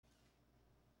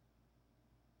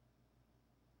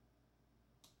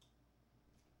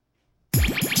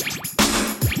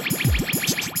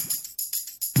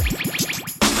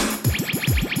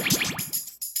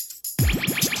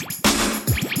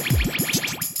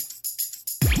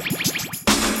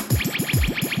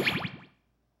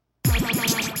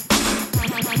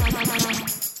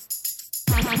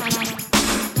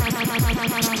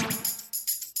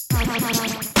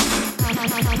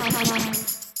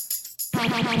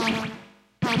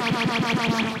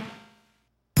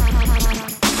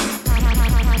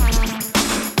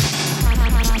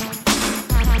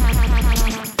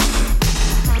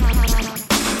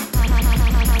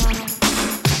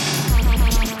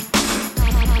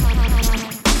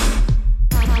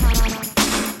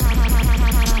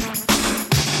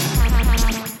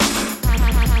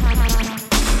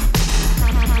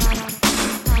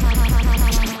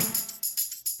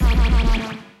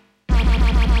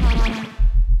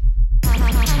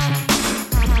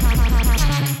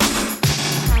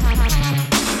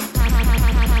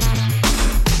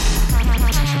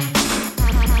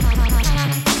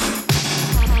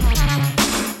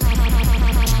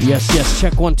Yes,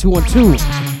 check 1 2 1 2.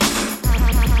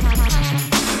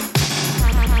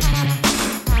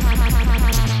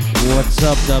 What's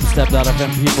up,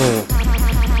 dubstep.fm people?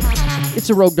 It's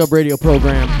a Rogue Dub radio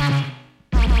program.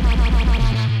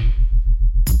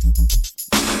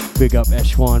 Big up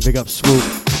Eshwan, big up Swoop.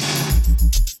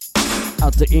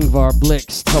 Out to Ingvar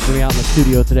Blix, helping me out in the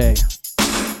studio today.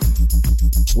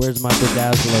 Where's my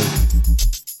bedazzler?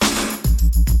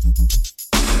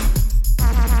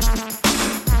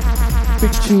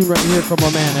 Big tune right here from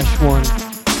our man Eshwan.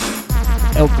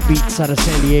 Elk Beats out of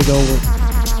San Diego.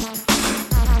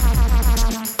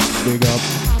 Big up.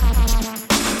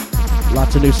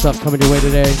 Lots of new stuff coming your way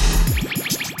today.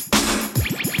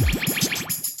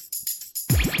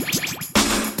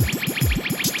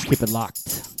 Keep it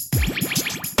locked.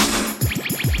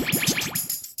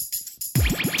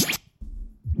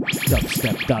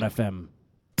 Dubstep.fm.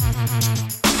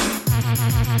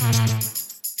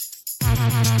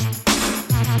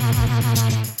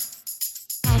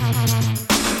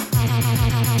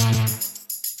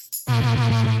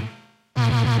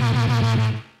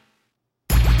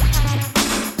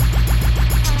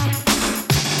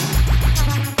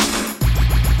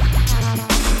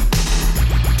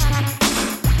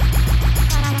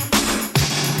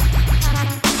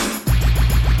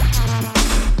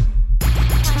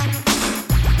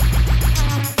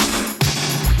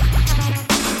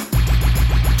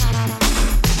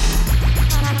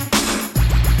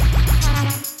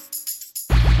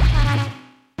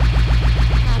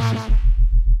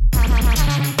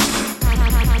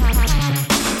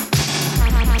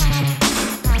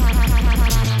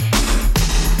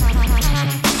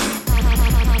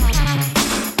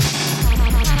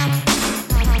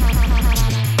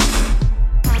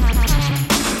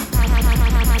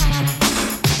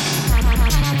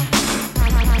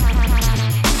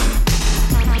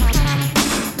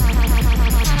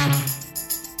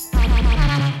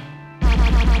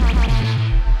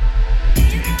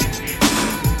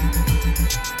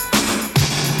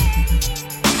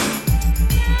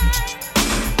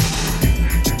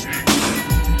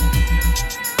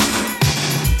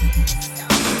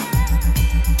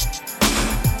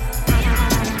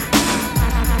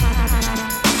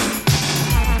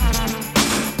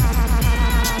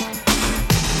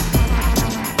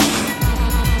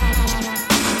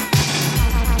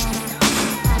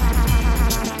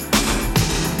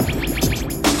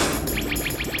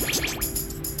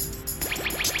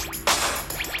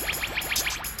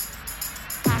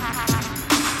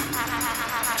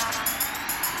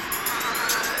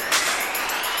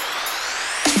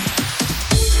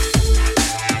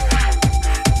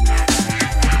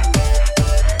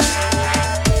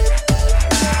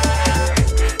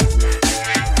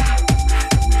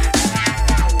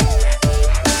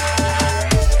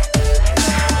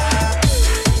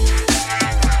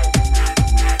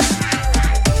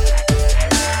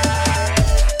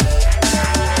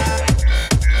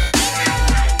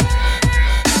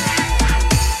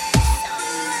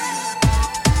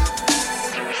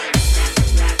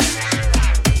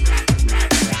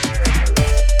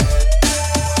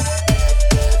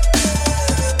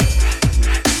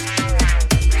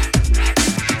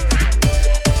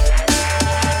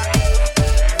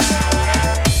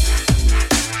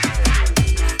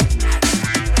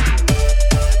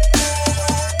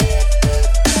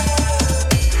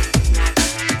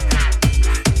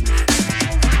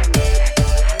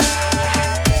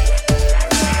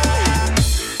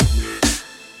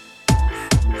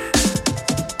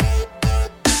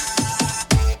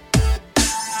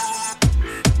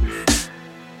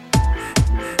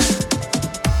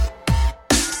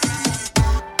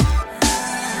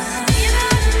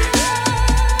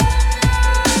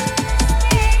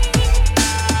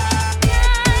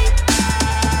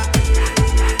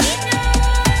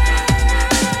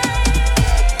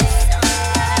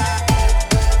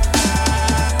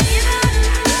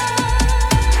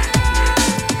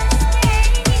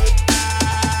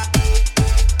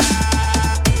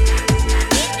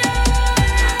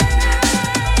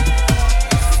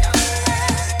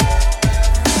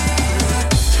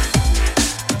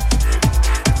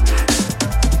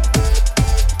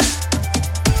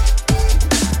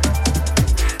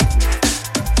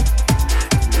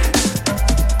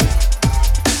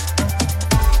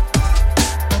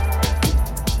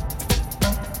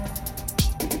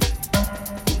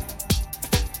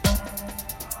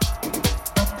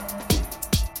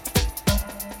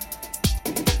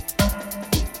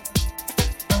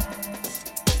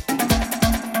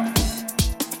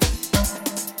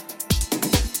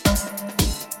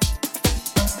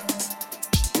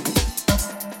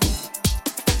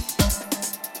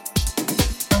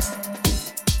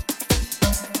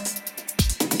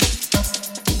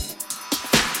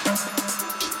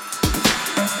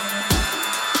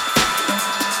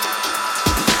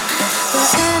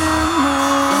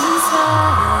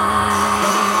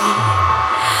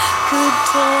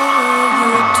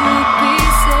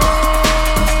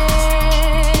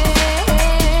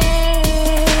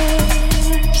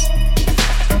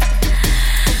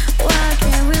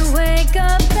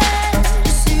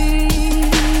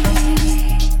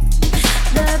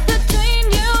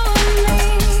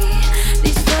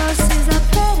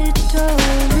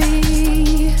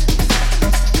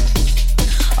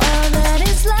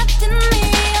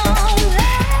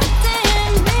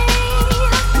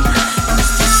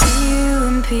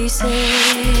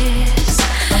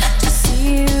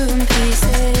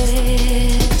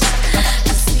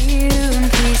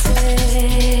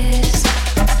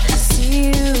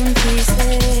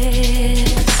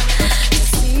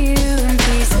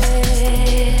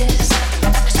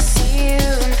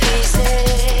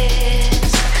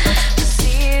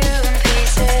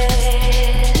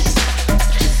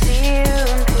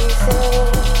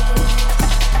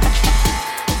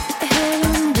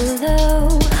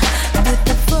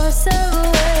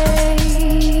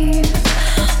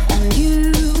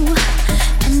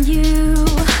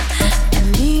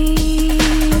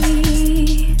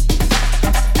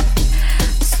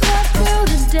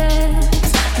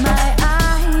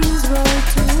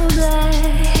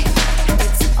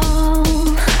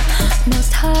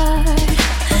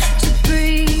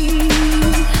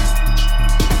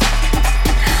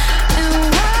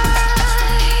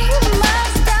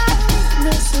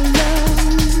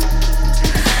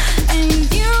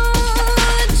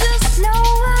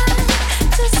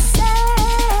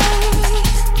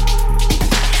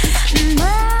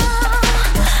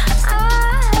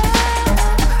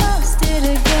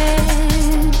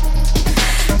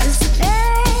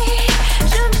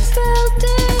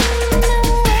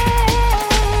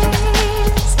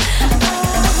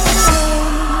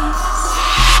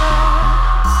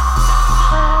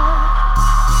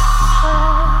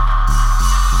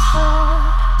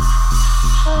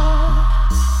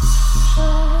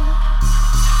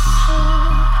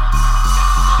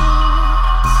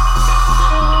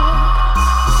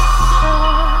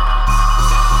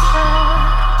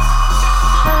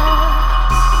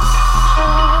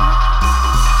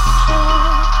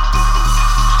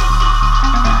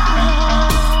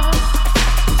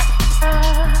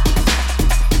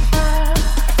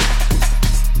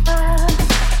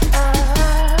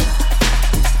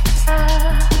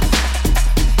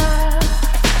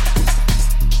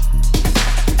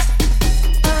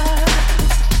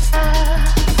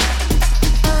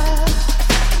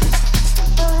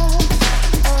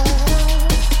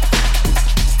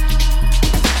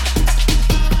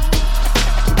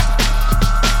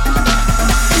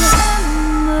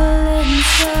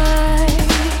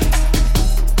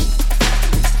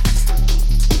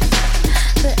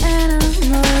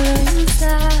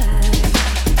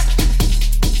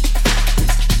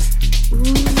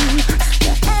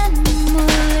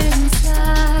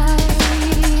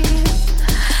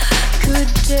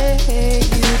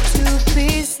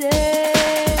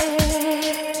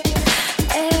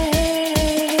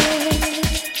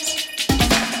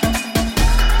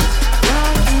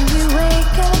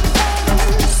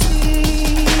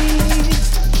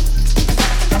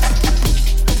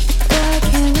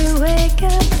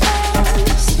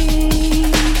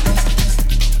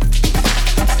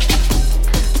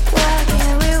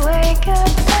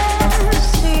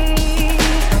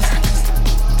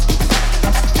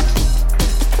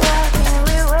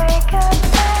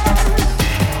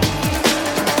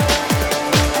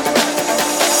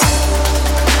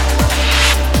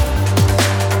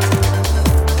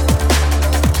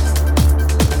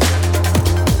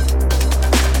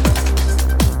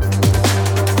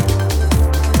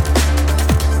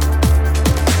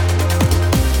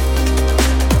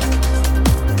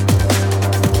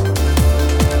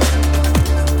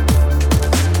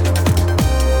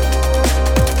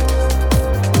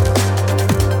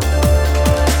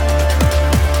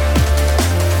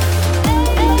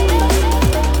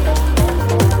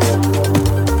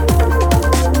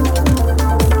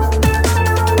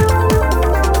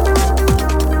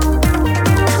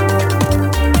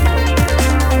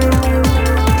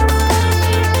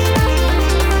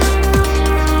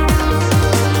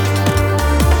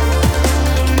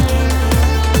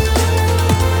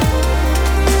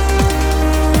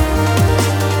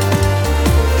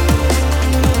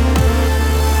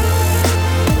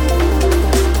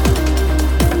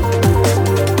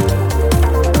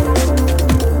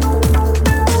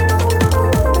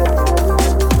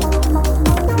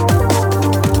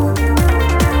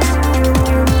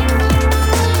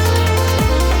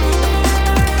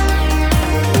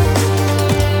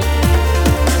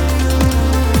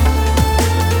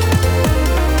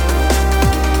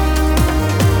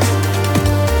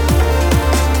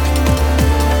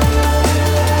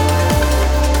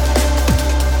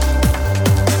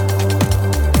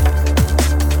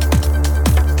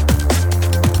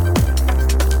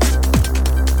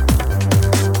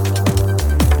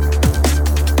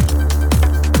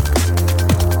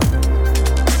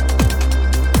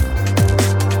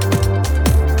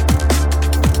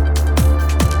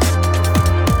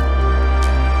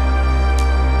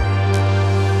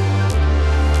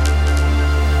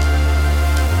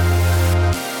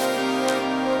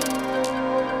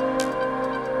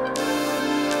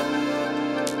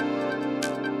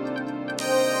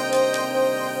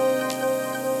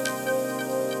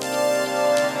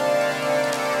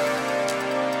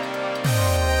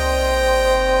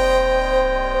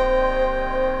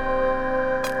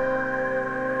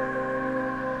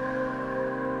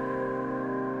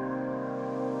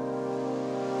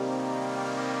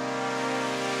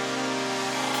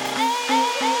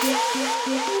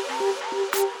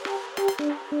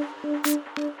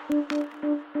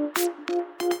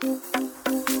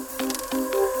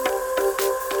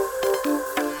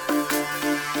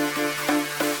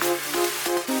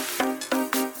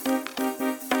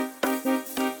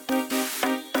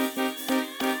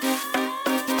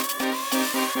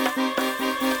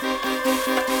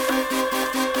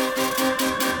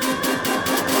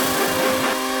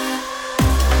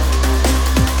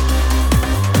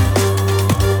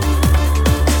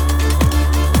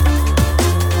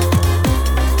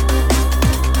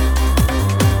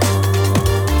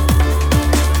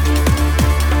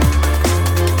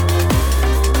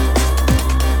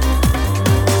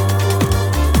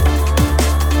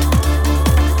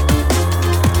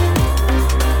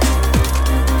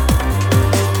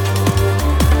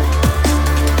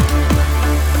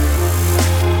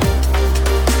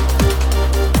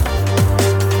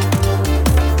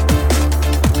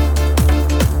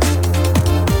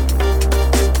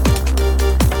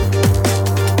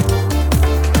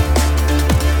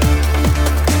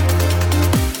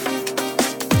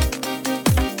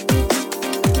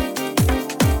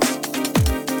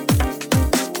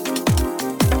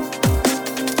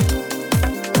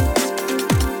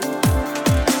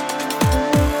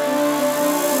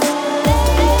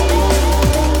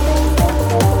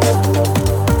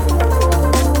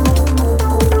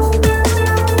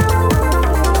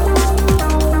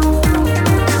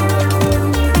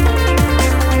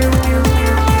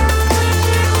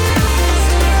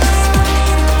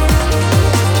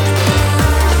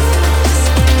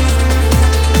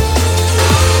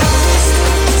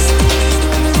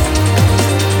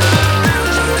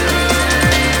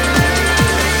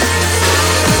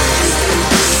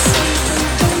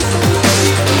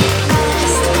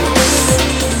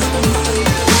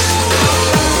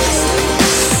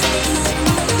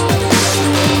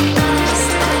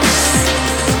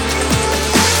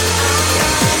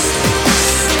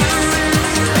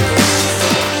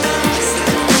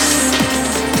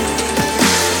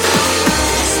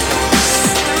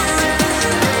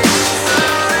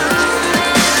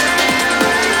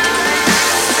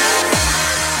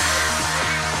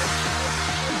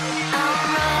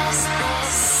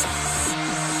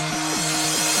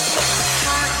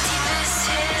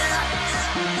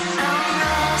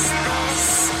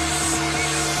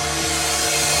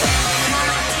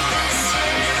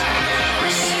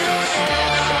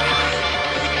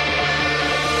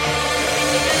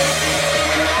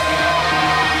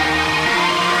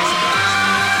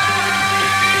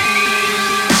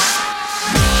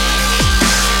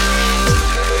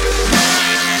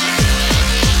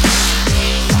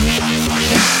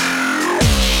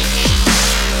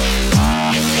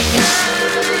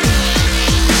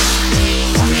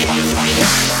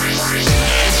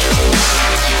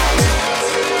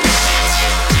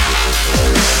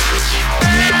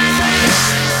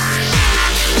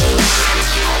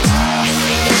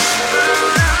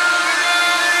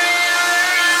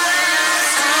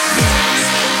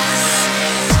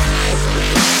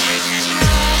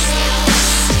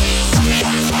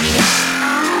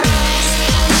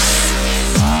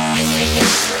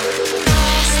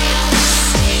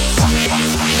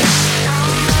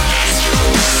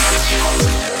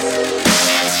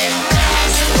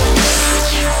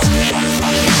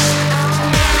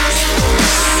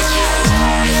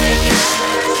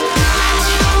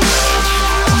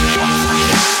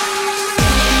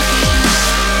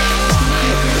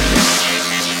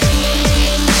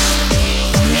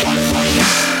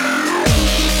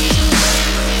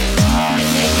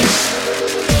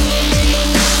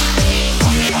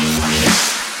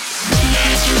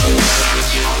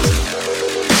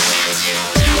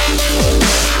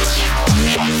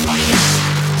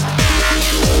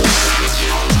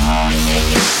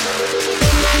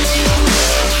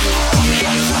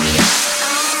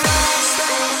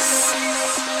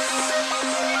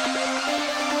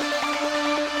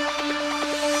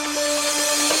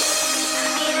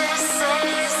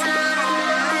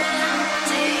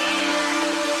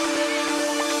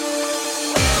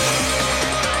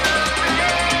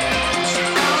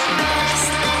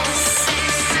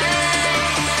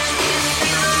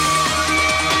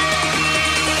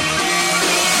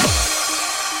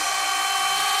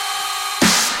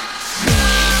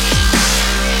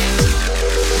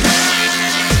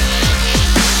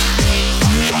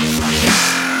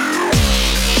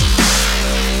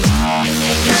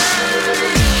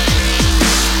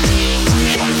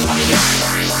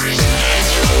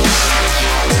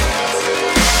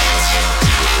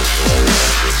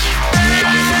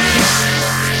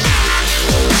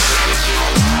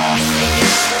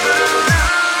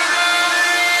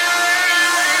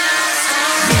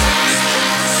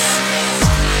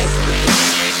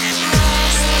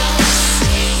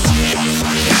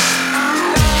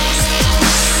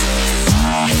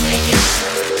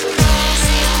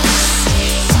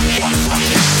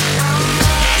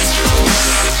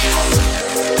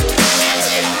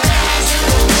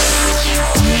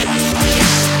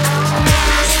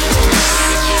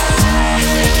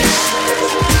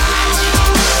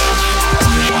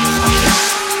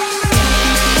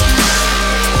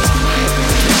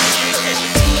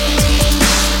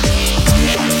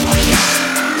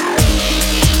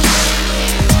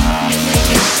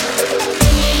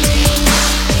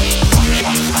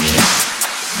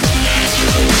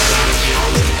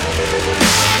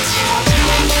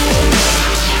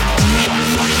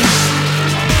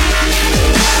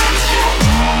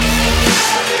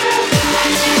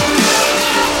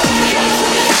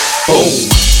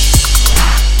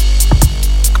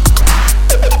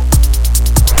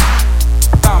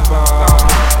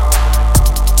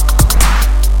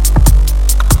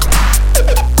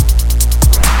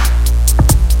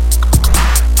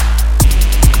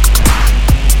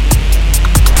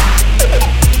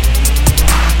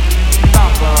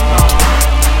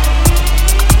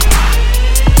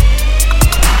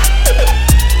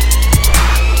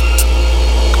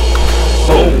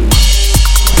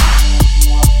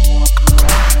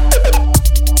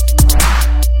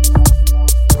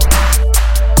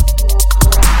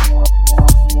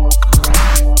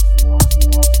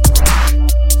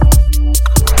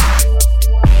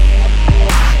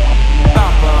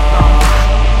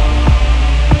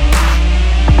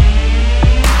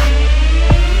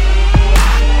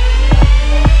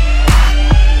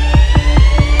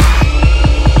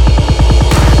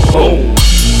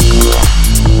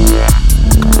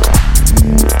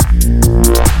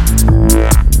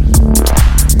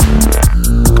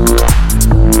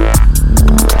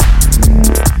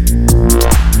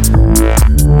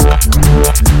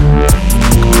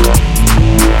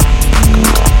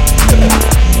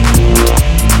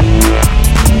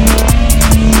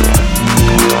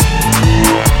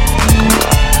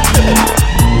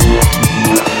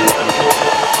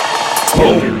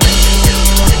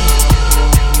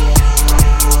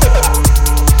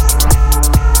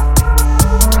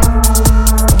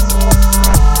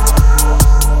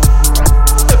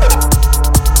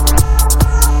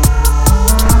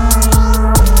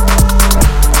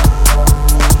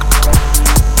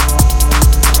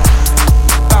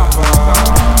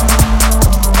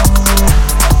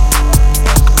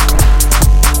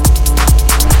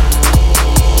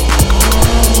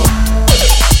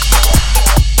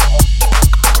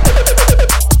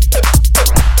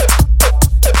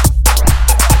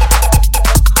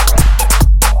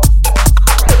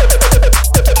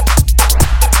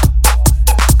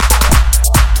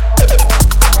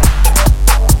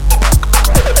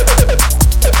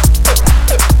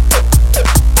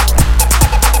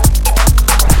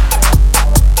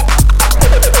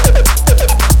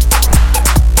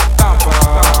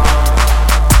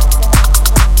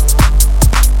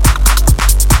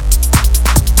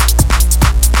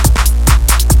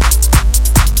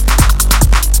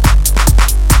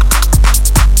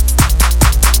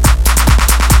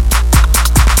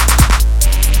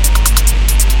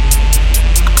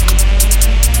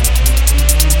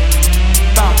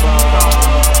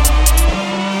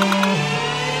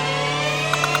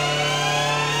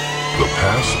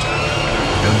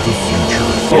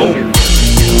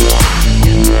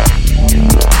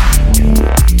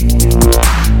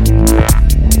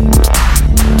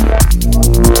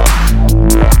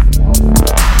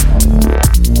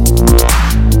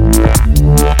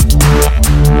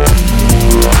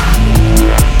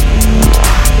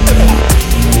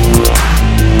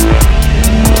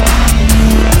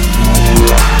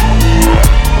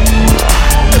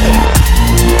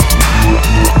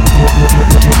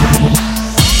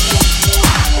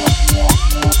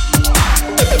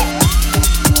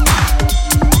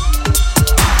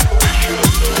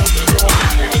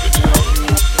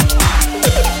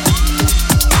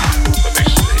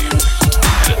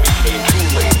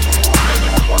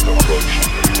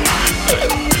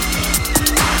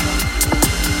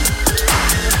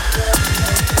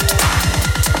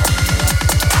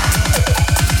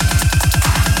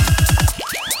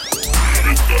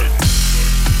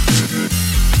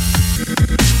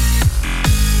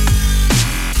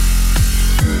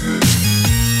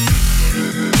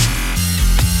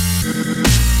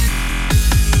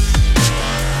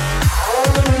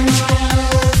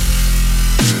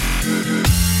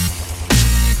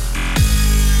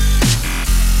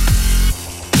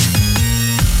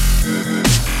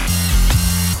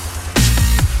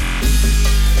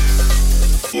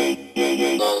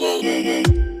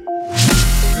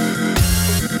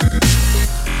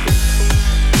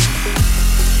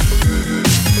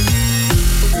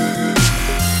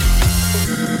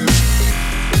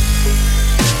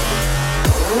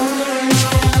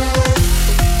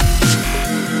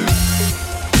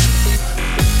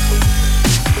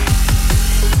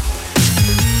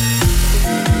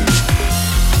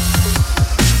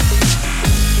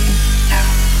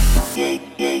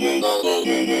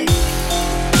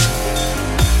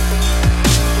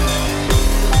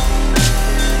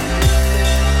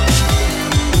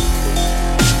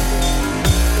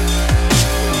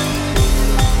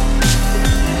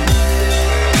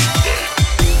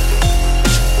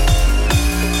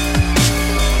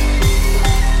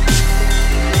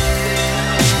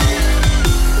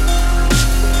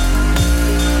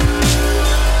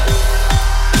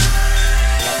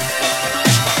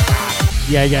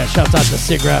 Yeah, shouts out to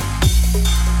Sigra.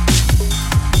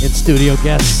 In studio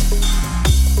guests.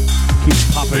 Keep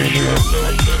popping in here.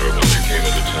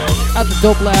 Out the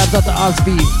Dope Labs, out the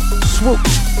Osby, Swoop,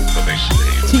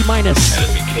 T-Minus,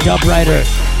 Dub Rider,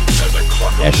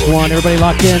 Esh1, everybody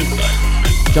locked in.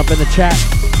 Jump in the chat.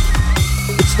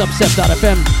 It's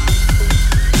dubstep.fm.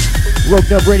 Rogue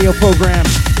Dub radio program.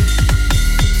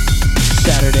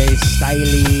 Saturday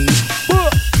styling.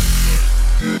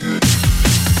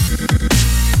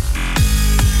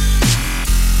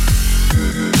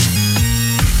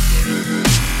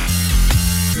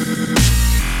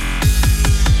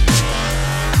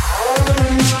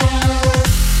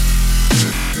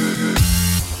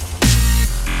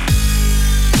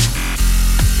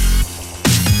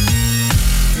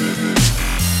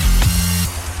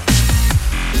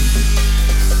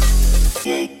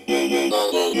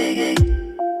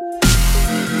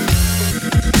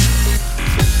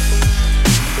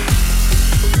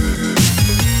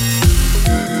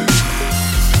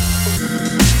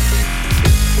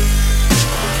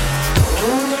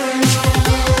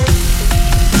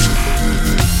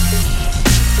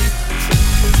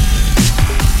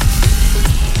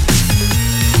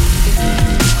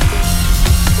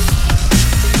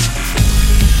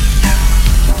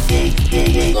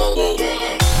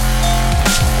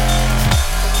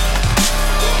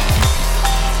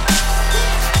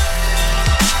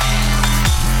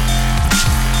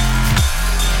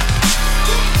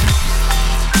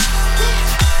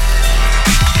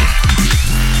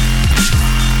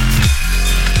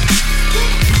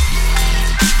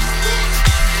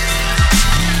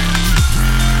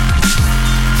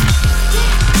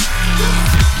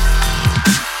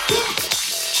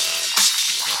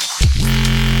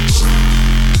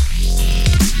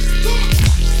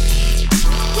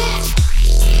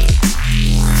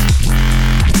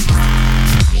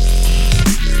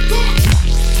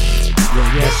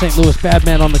 St. Louis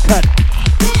Badman on the cut.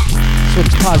 This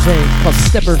one's Page called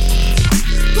Stepper.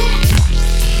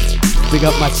 Big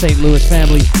up my St. Louis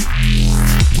family.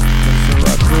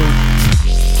 Thanks for crew.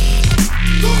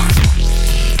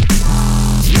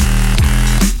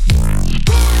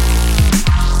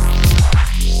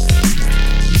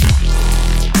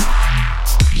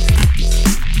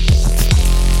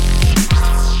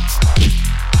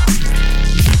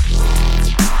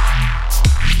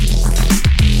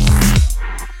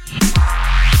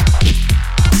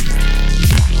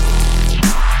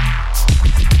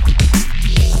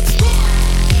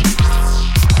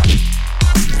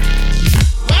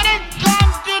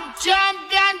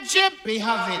 We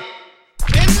have it.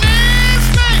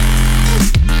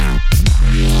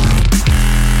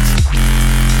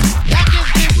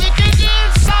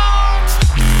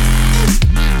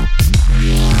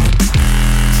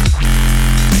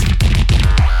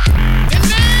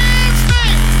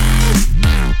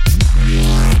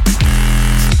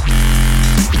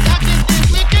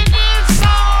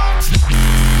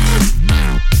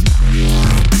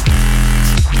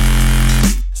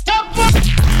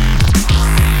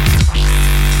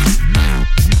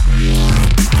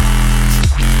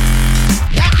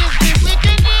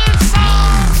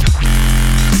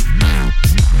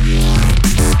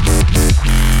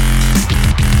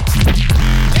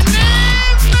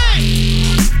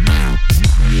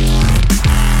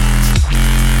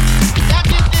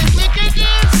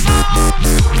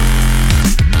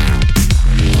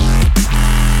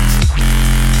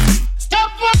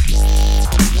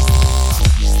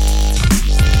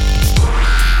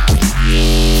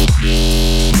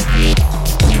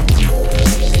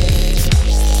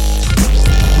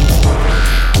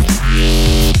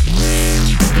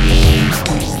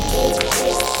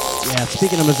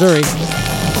 Speaking of Missouri,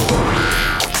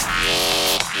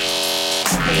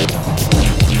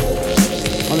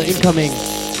 on the incoming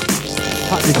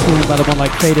hot new tune by the one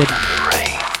like Faded.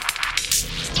 Rain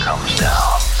comes down.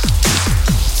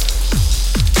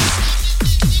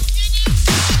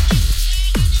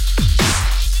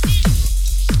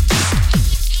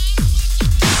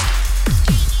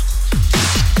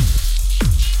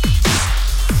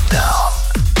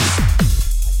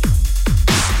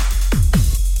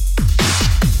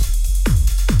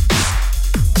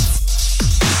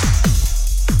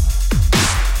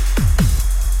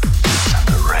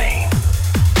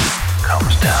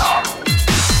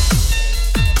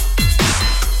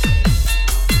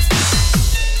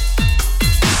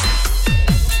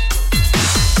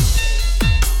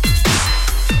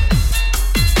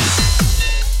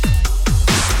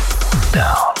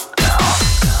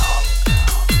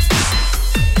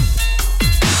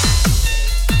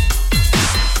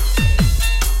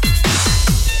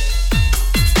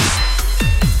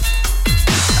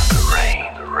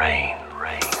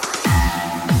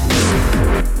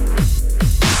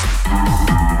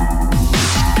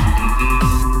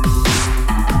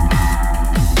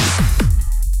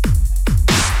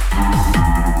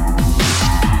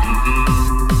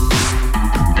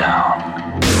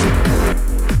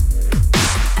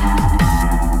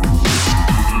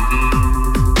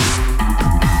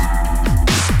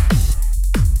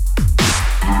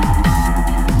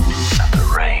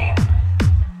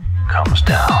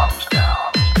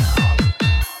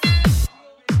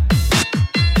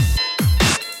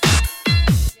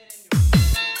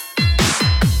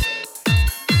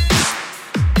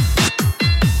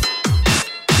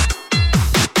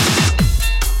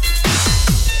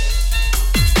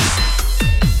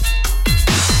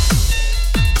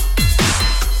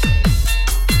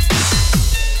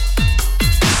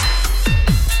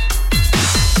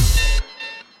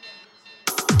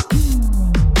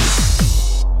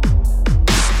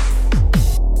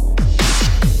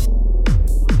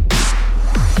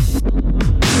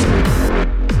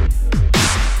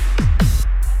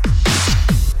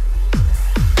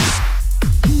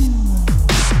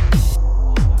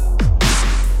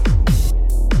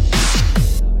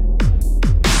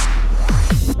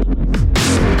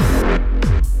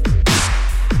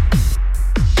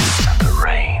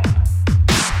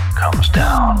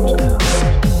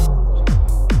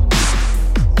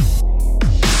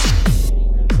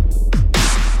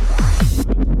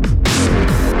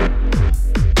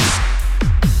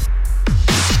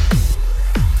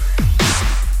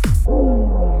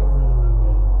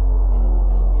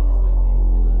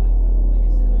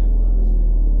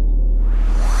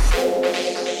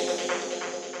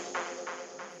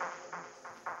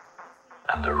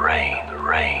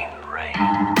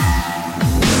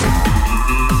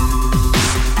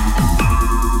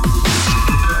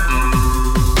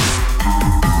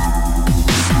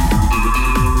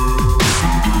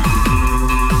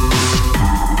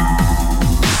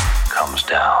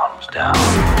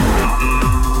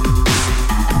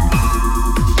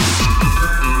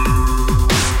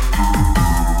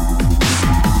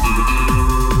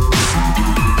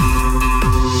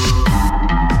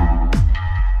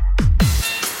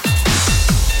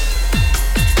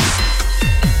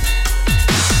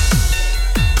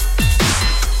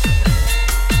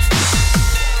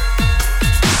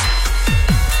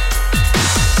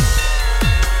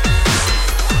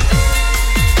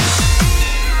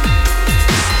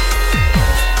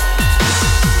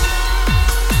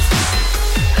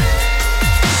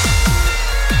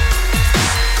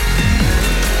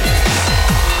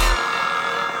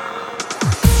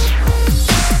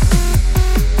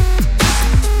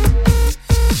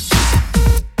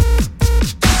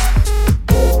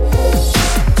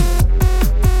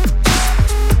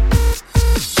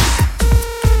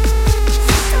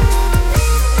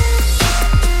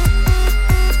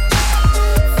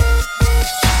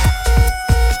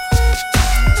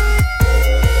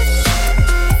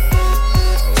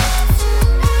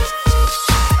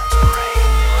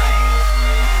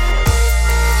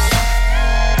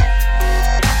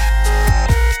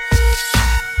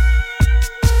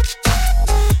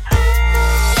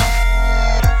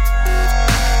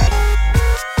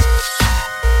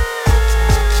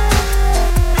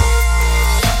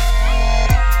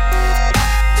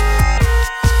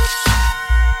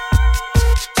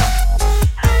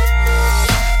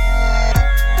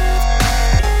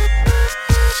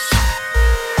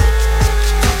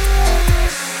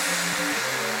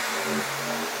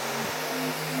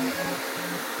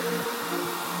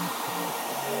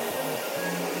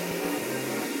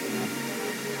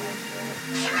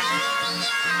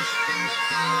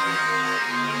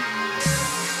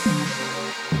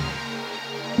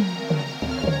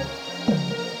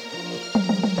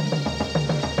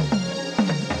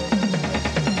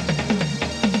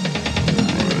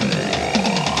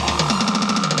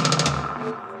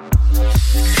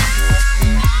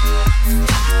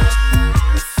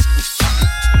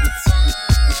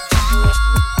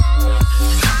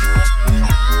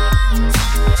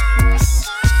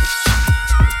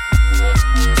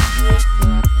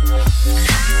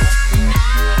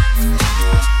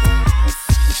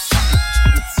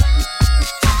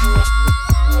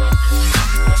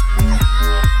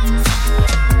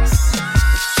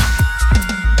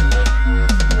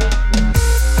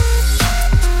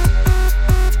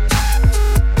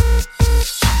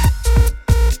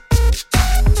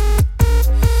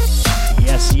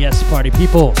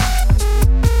 People.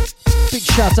 Big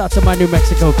shouts out to my New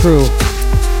Mexico crew.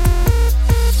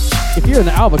 If you're in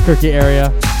the Albuquerque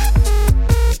area,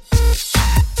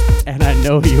 and I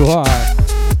know you are,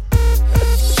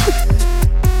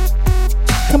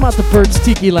 come out to Bert's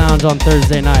Tiki Lounge on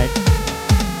Thursday night.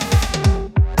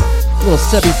 A little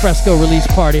Sebi Fresco release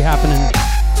party happening.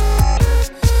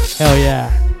 Hell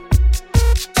yeah.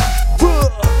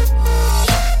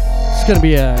 It's gonna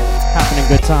be a happening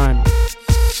good time.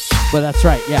 But that's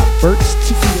right, yeah, Bert's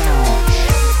Tiki Lounge.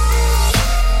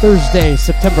 Thursday,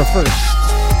 September 1st.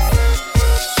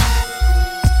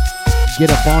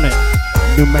 Get up on it,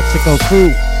 New Mexico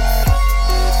crew.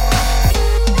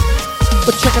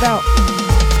 But check it out.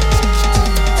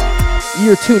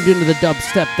 You're tuned into the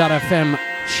dubstep.fm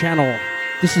channel.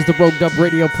 This is the Rogue Dub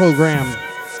radio program.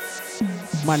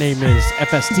 My name is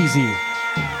FSTZ.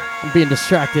 I'm being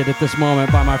distracted at this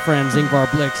moment by my friends Ingvar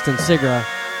Blixt and Sigra.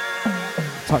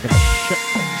 Talking shit.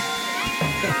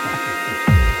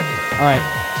 All right.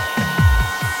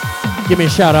 Give me a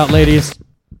shout out, ladies.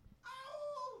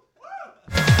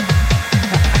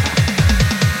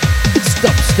 It's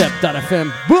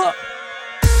dubstep.fm.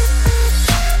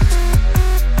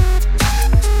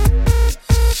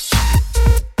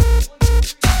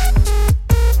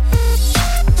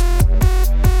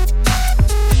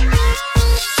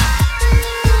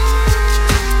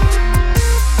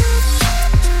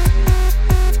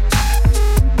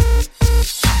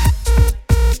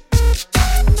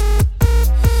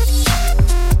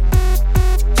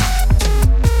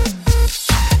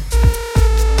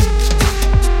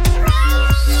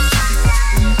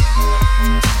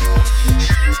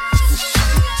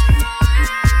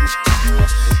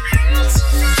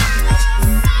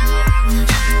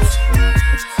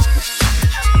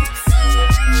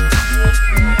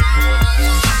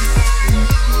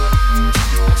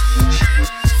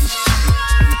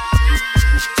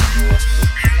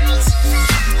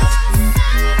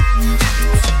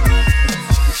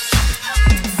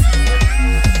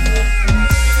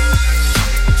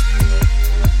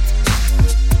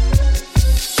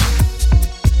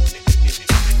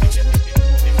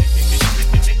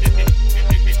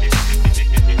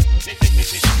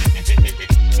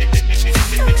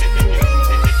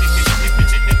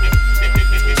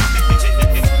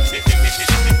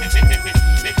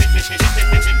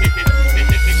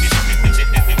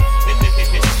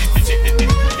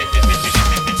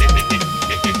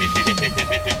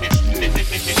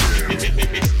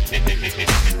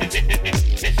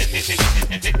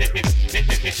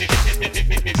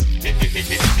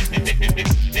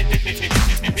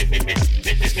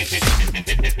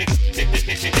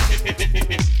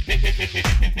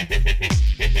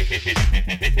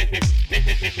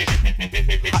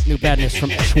 Madness from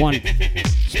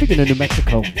S1. Speaking of New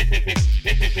Mexico.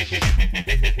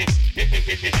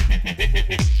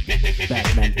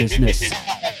 Batman business.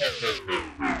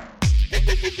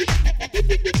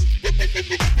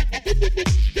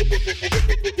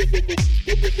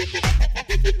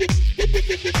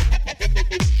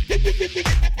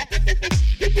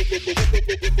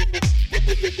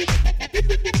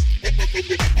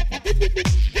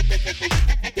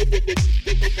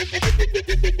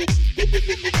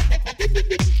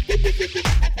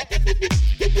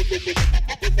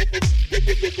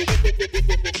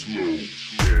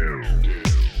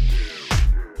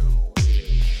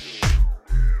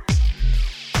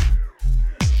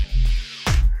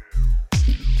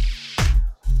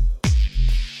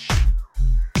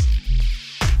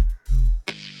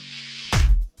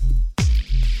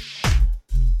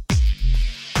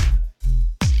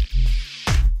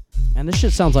 And this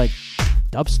shit sounds like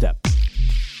dubstep.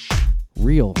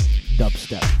 Real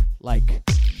dubstep. Like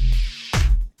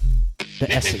the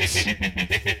essence.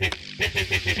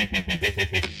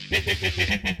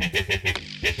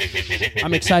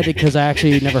 I'm excited because I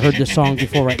actually never heard this song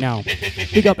before right now.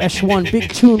 Big up S1,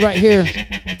 big tune right here.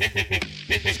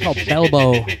 It's called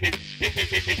Belbo.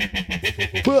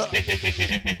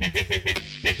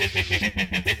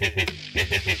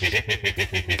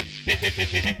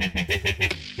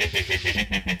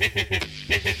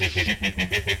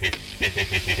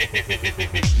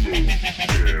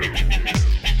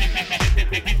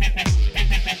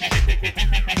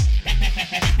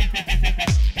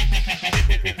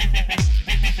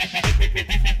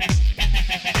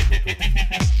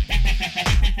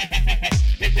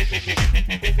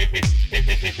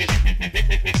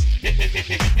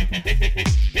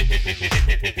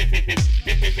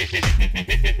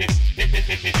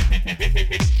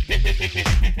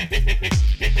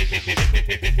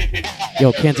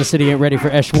 Yo, Kansas City ain't ready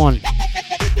for S1.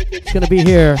 It's gonna be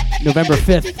here November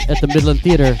 5th at the Midland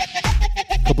Theater,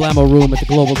 Kablamo Room at the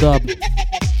Global Dub.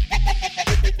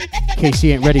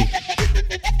 KC ain't ready.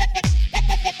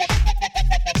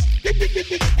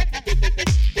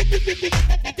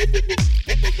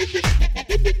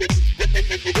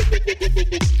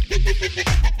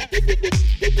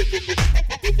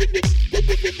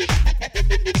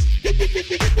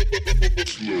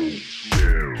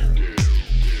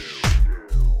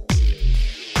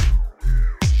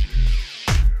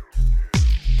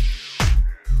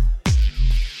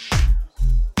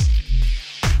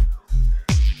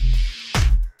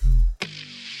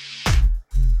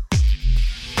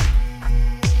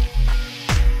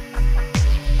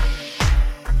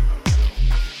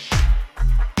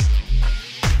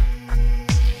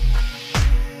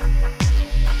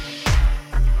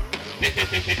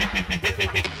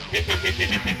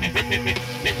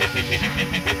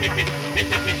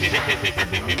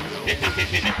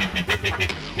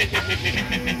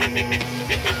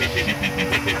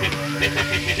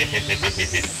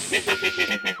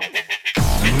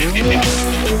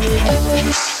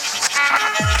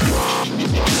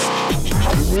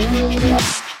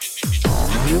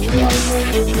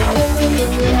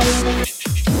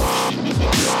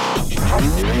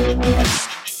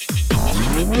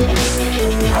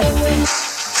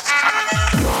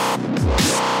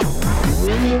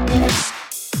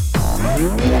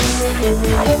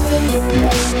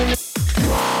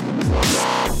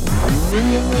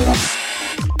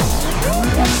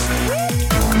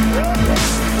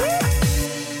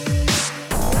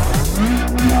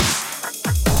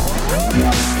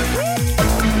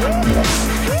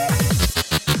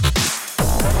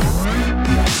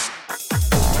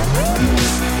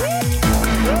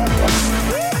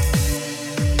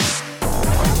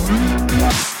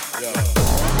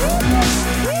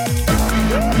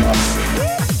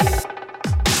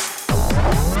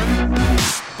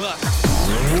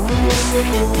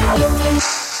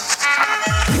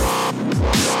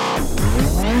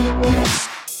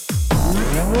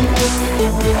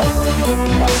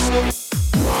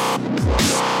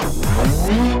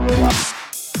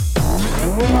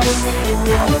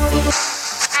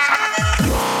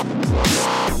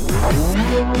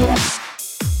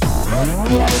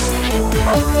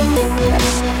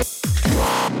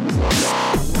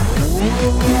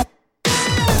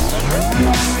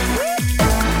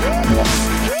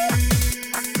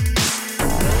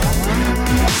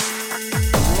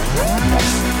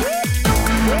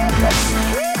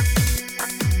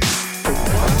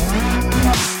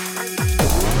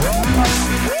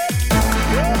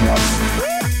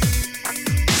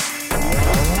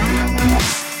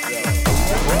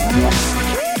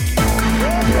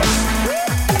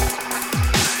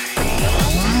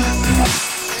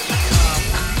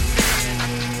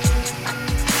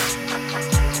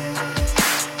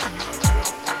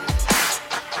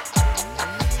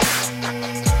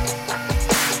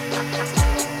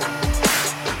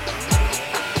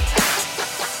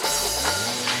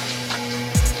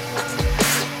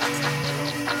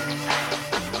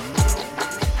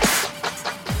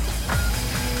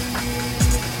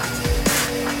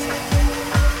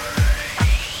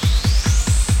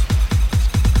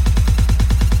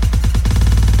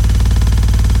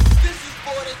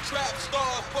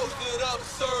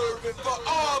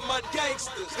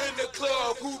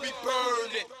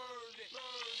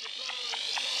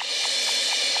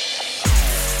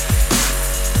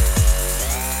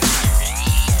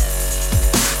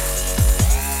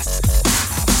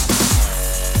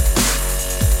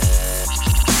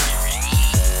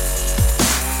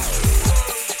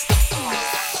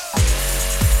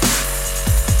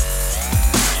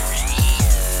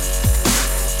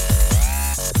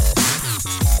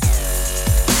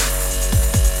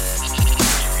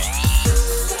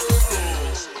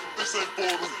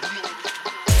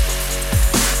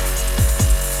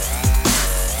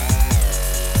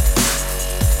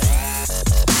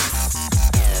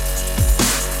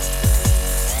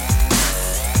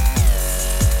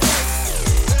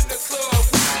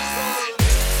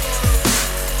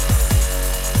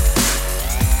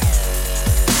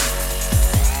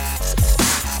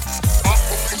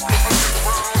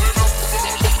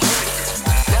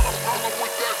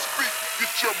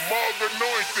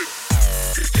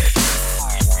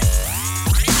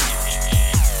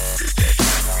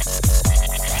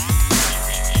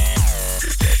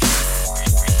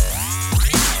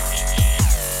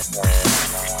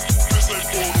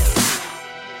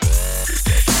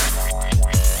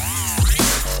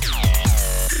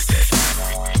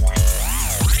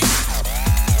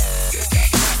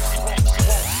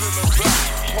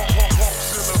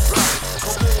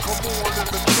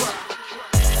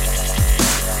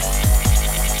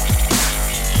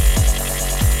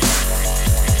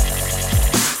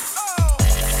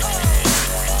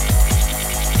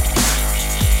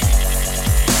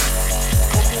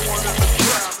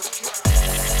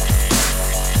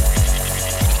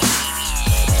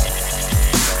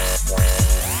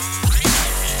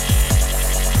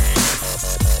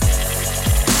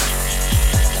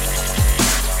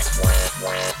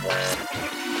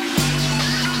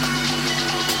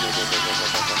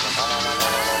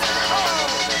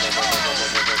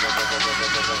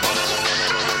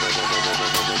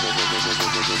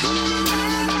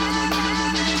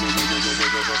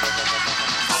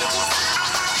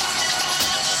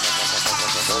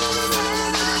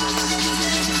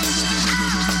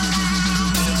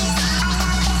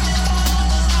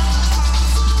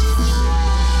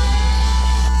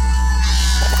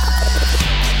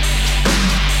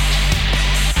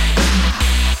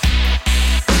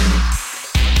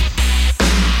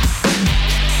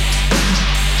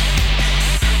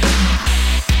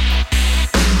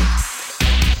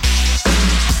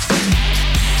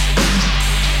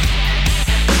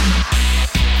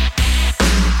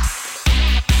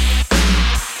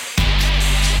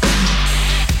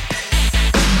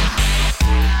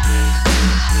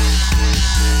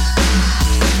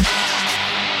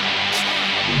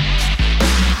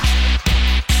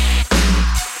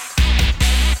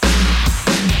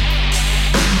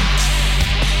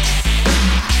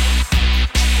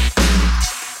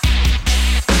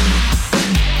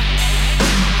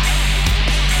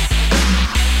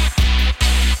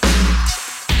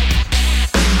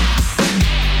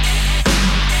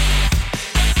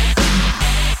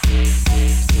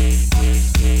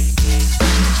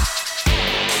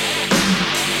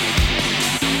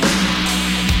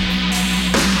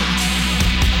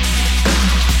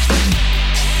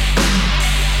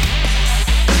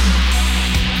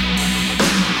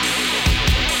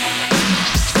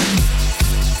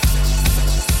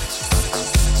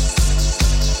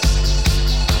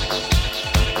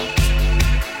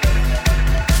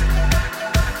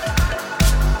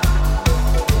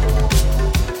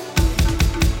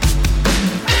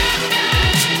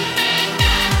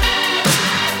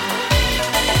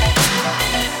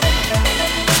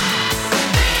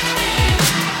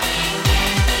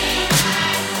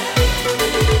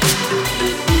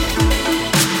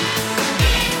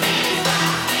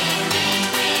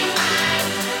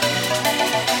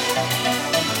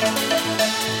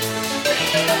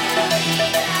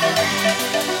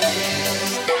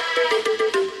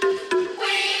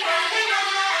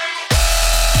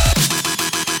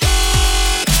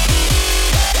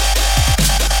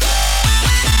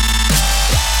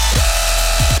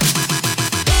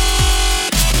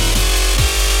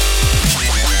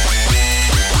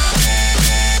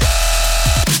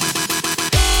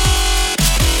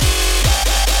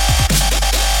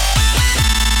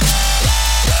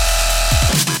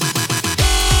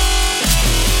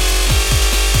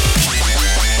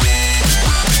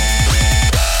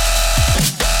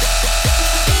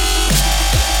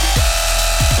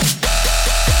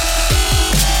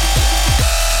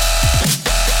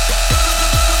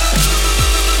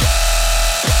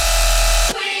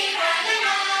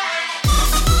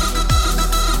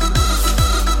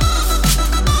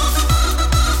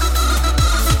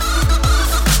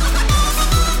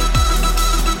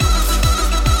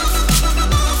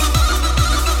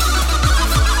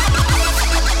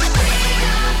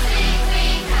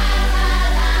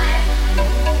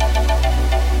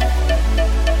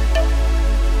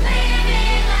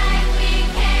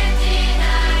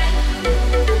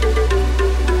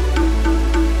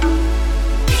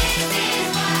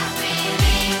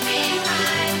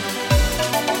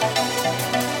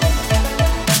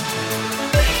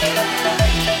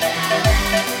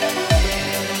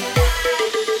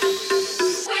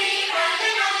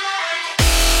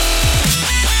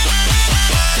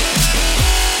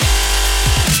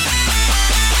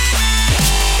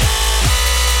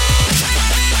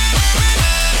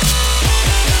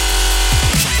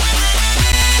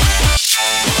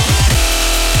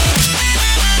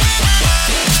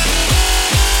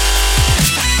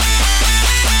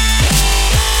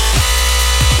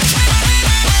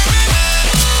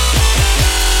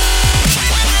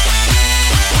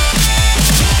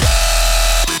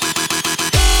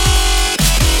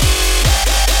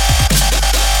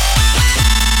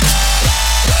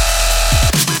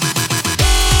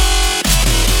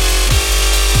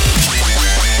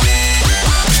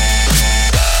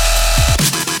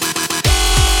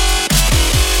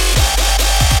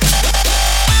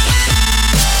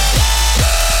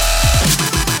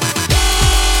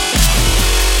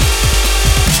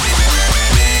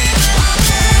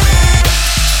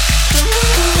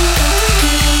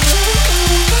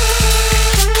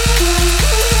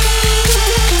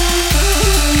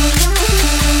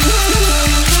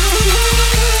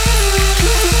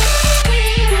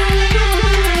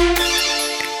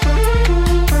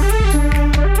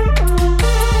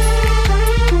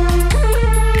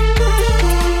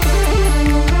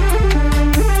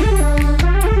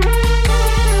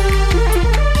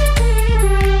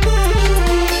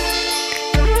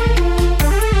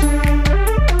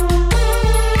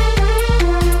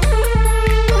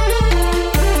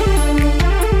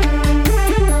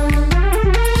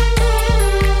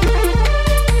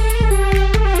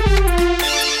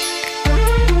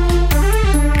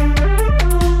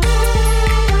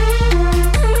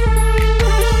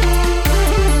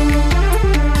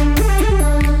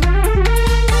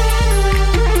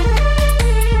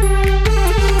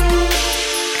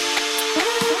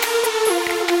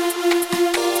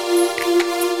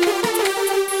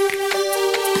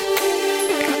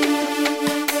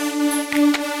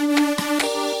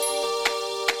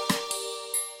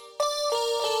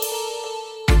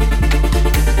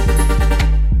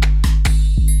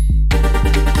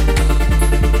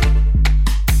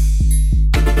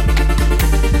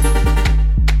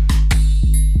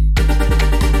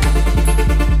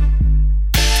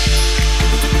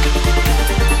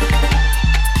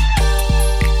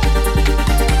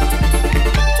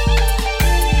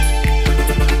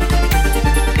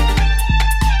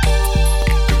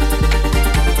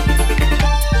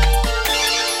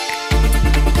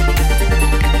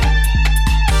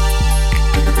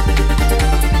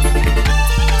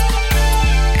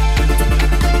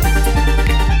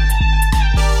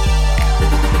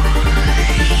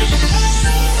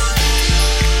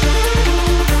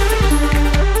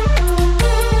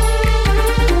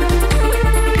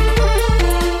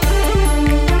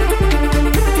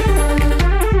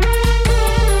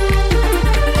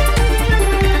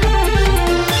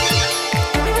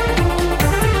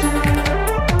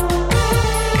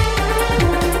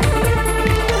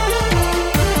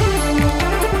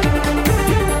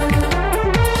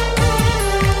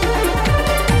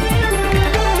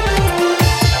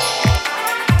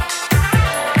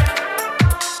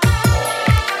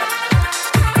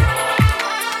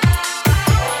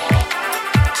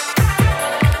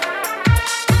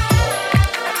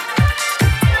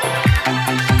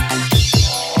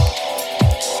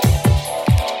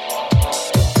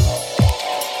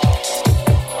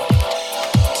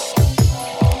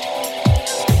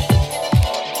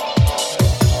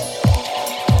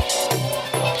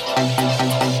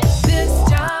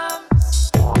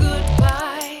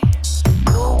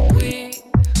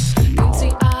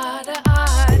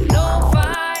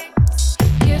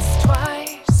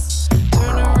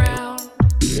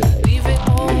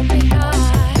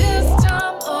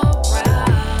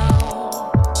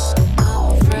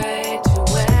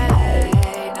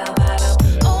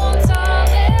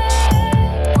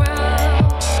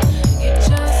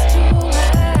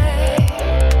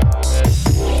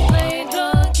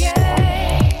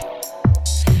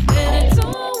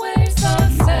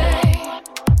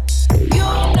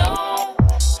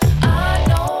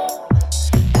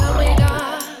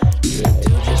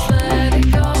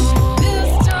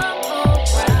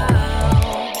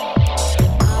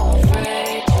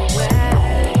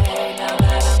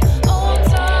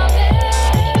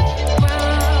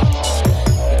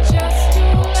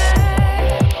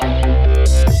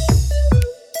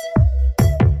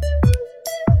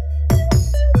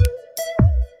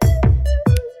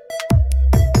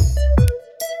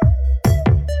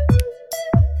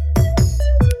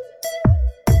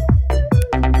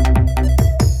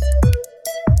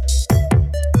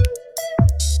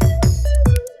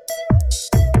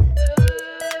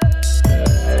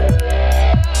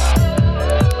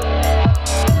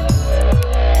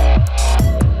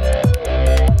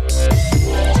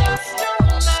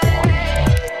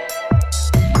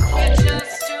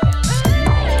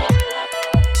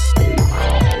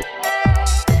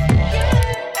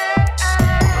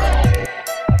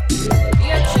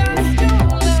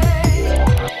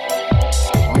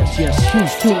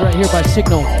 Huge tune right here by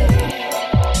Signal.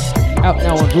 Out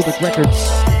now on Rubik Records.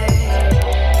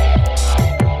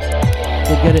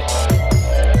 Go get it.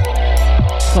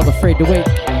 It's called Afraid to Wait.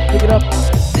 Pick it up.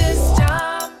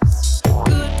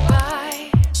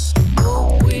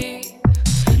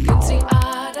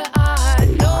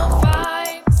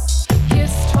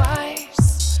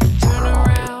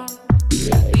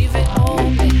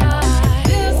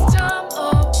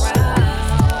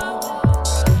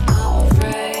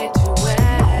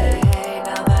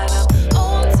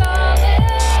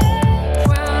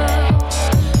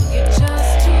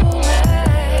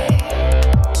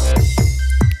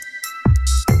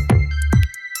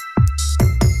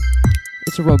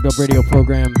 Rogue Dub Radio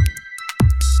program.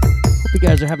 Hope you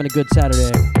guys are having a good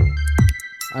Saturday.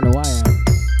 I know I am.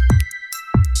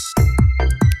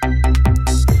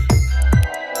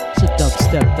 It's a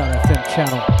dubstep.fm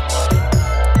channel.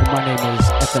 And my name is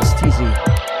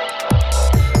FSTZ.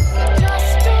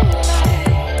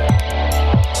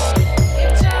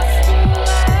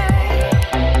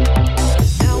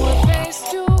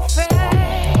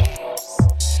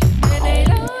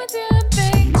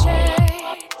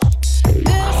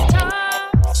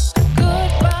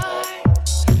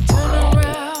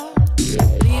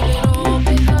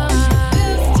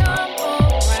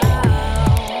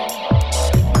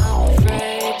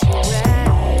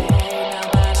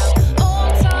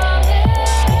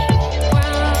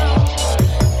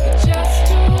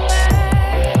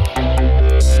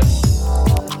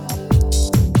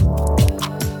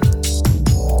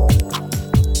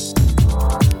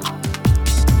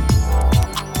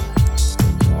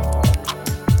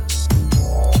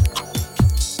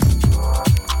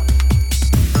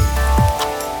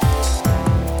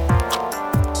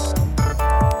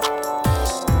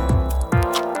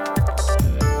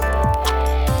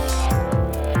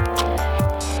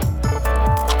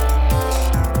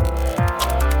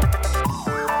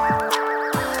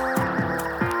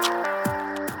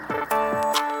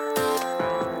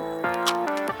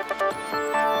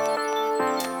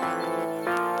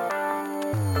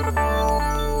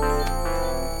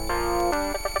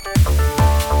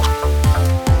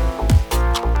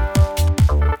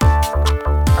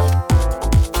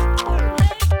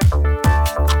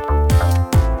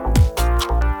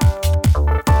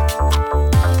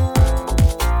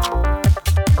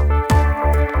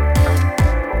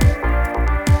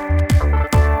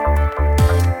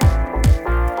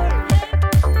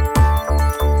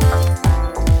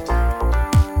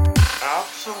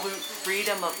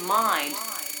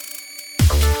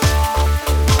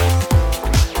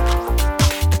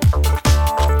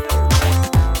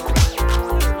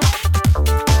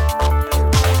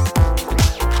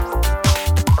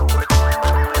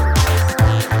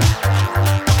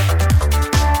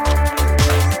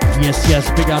 Yes,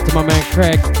 big out to my man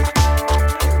Craig.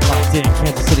 Locked in,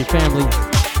 Kansas City family.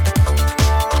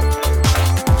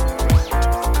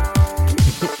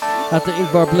 Out to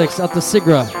Ingvar Blix, out to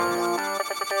Sigra.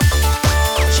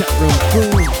 Chat room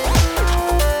crew.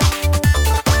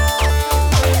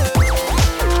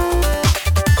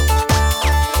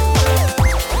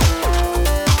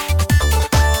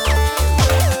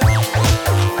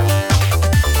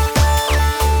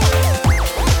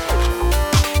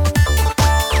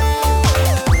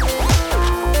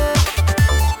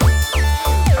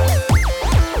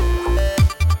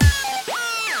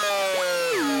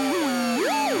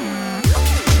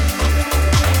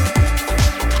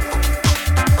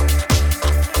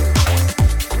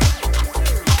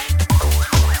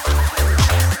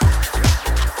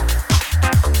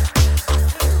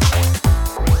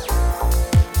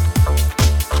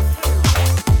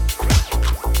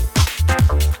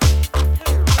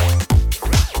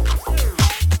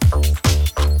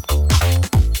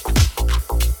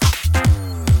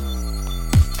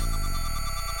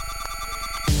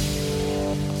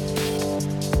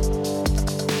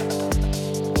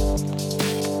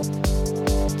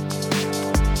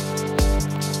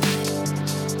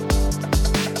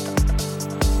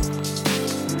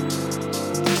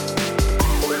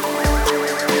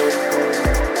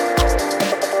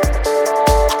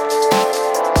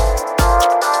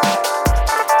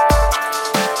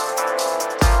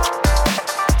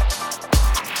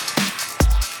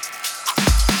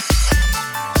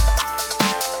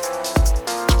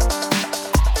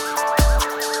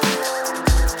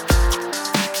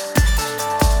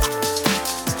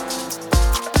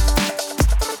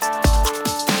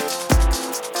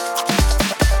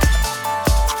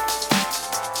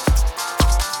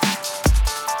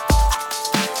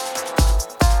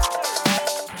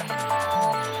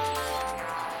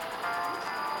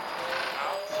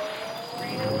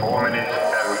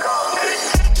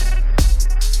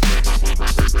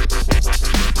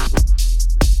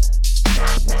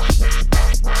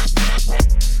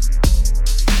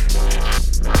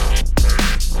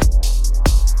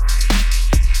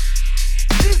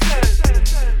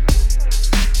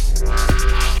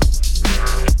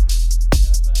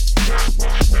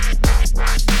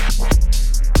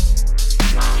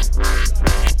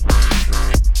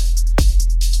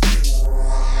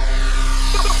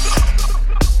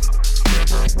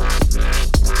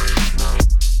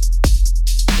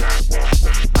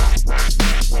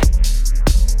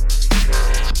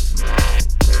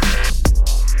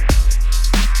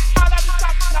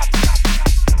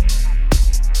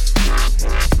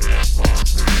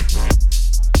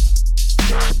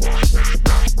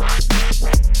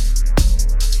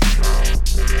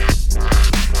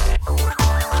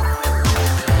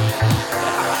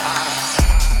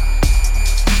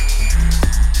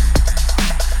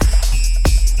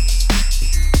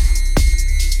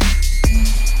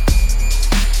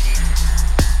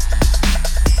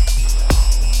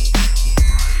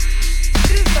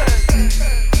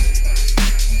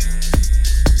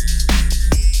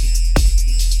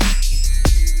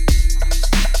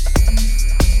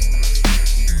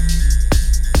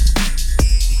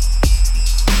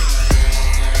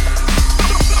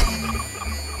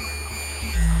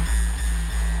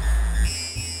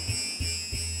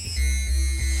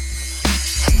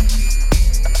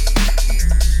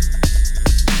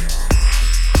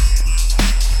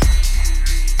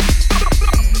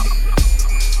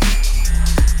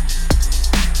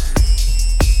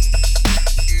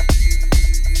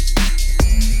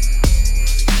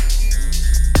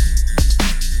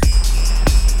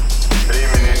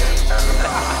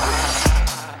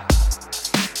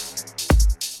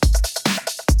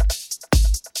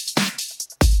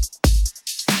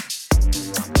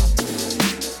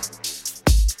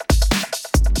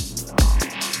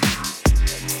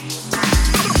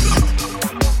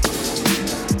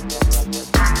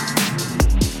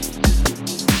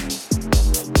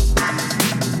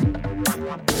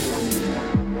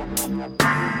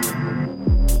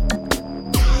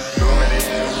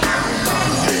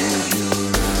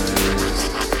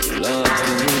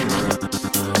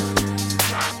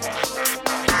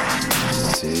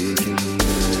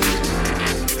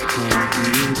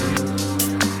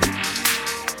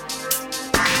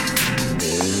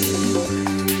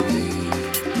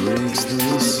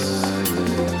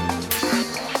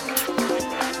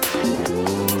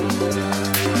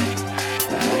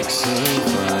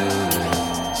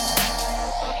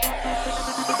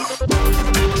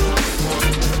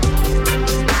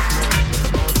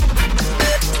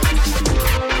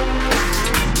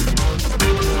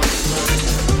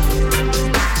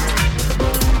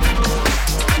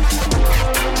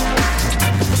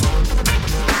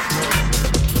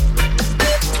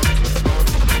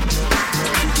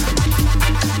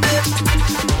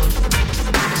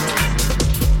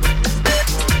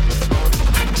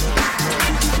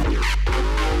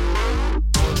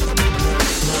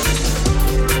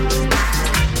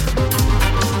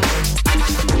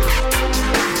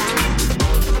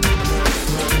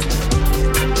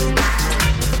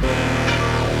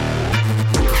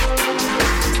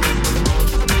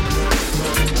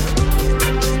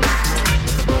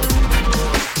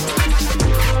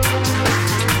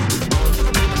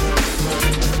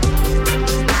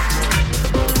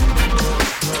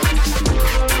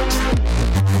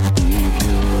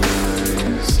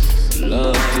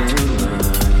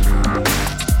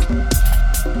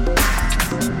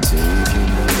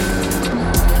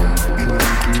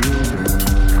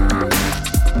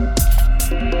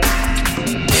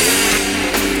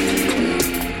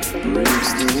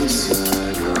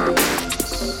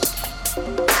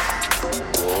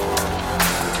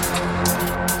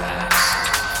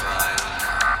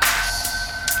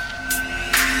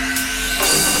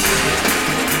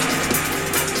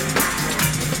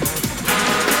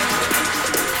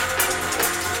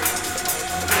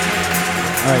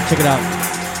 Alright, check it out.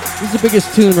 This is the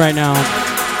biggest tune right now.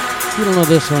 If you don't know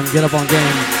this one, get up on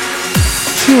game.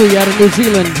 Chewy out of New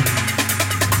Zealand.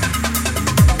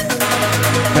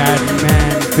 Bad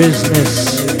Man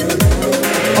Business.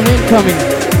 On incoming.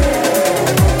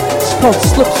 It's called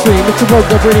Slipstream. It's a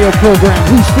Rogue Up Radio program.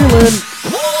 Who's feeling?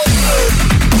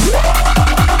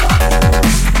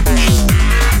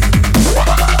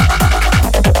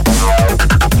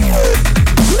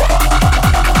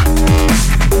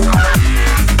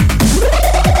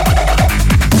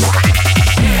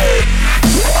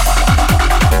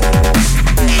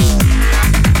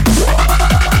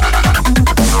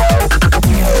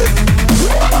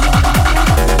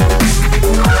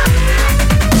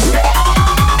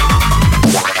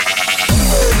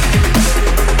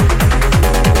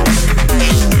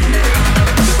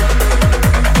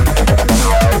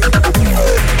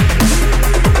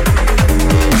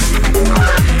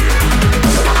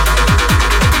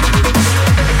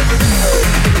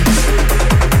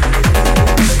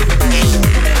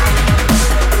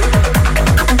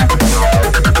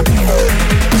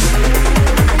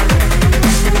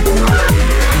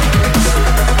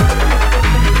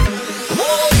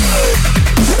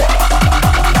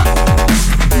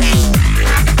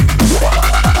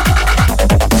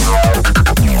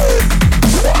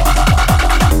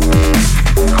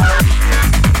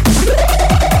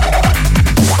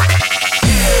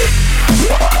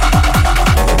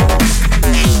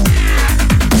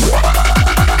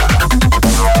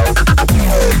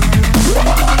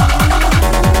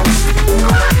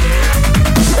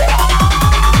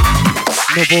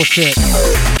 Bullshit.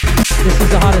 This is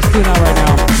the hottest tune out right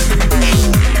now.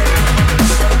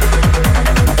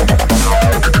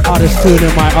 Hottest tune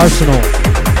in my arsenal.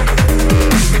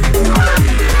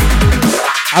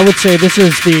 I would say this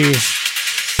is the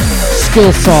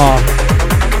skill saw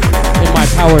in my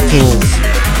power tools.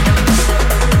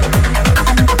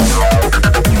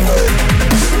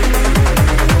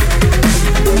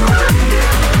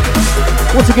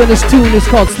 Once again, this tune is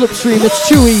called Slipstream. It's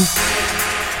Chewy.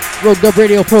 Rogue Dub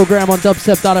Radio program on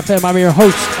dubstep.fm. I'm your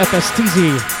host,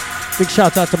 FSTZ. Big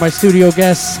shouts out to my studio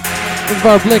guests,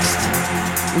 Ingvar Blixt,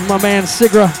 and my man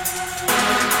Sigra.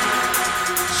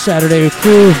 Saturday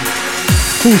crew.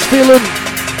 Who's feeling?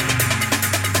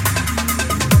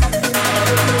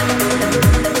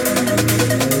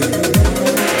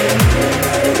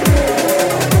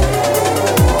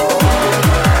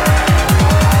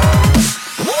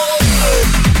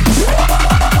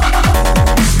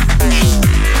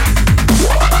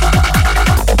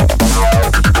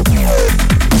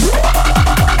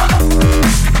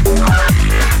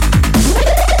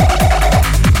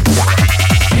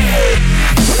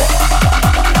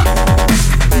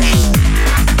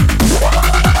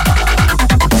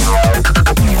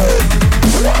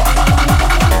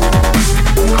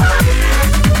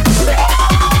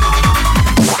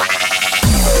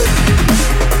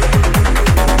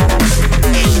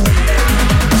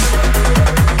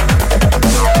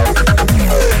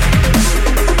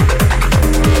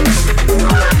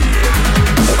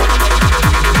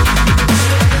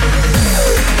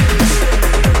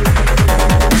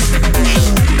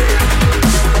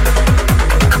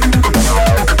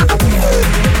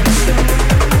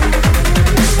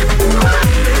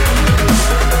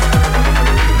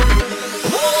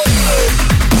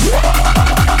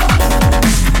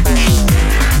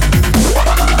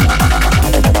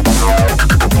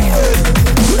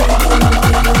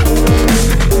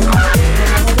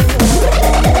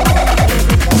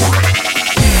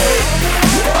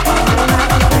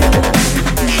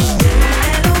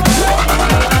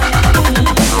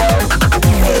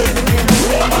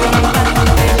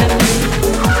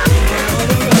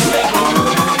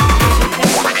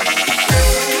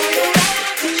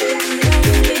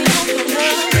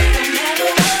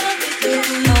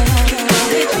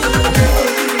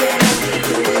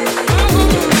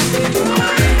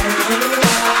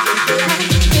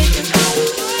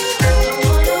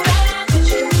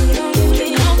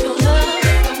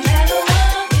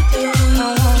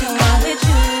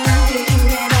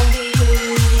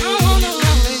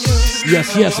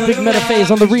 Yes, Big Metaphase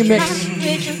on the remix.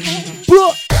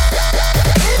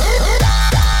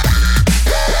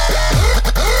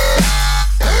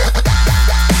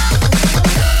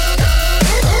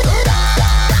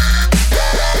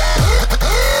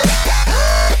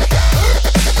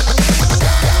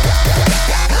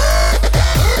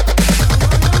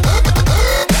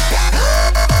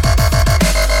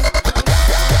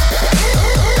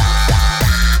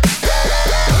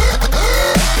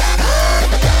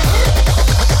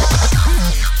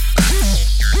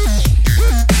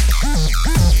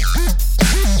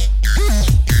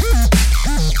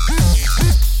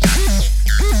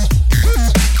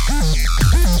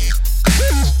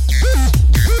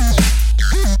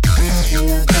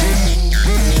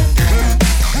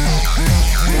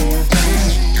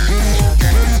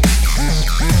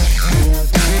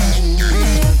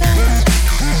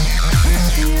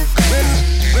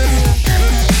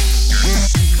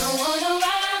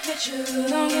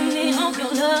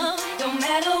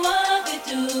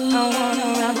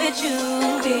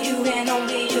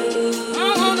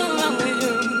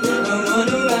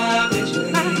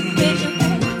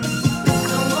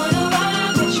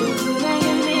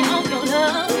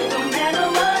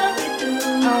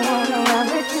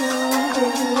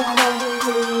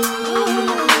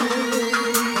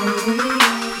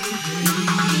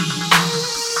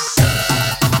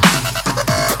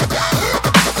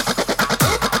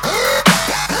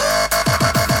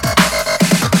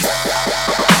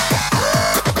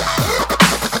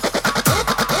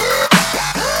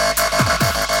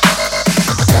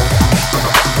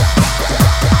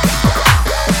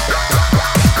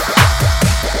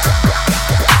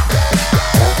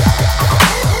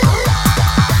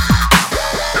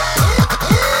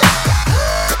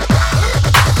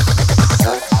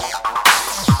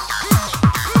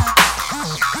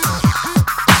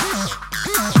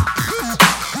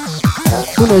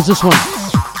 demos this one.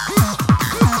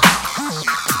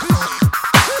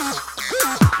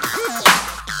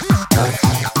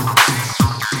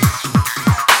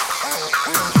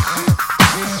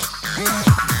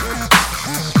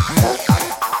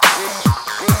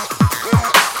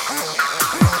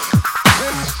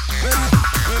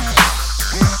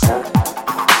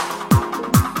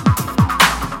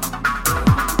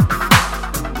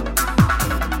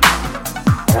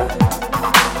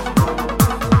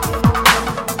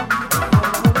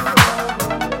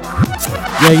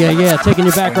 Yeah, taking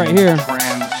you back right here.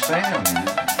 Transcend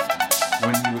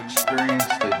when you experience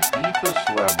the deepest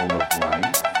level of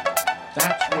life.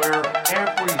 That's where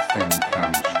everything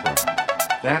comes from.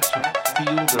 That's a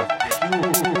field of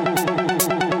pure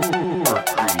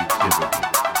creativity.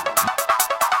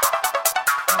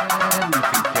 And you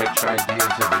can catch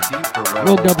ideas at a deeper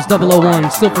level. Rogue Dubs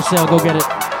 001, still for sale, go get it.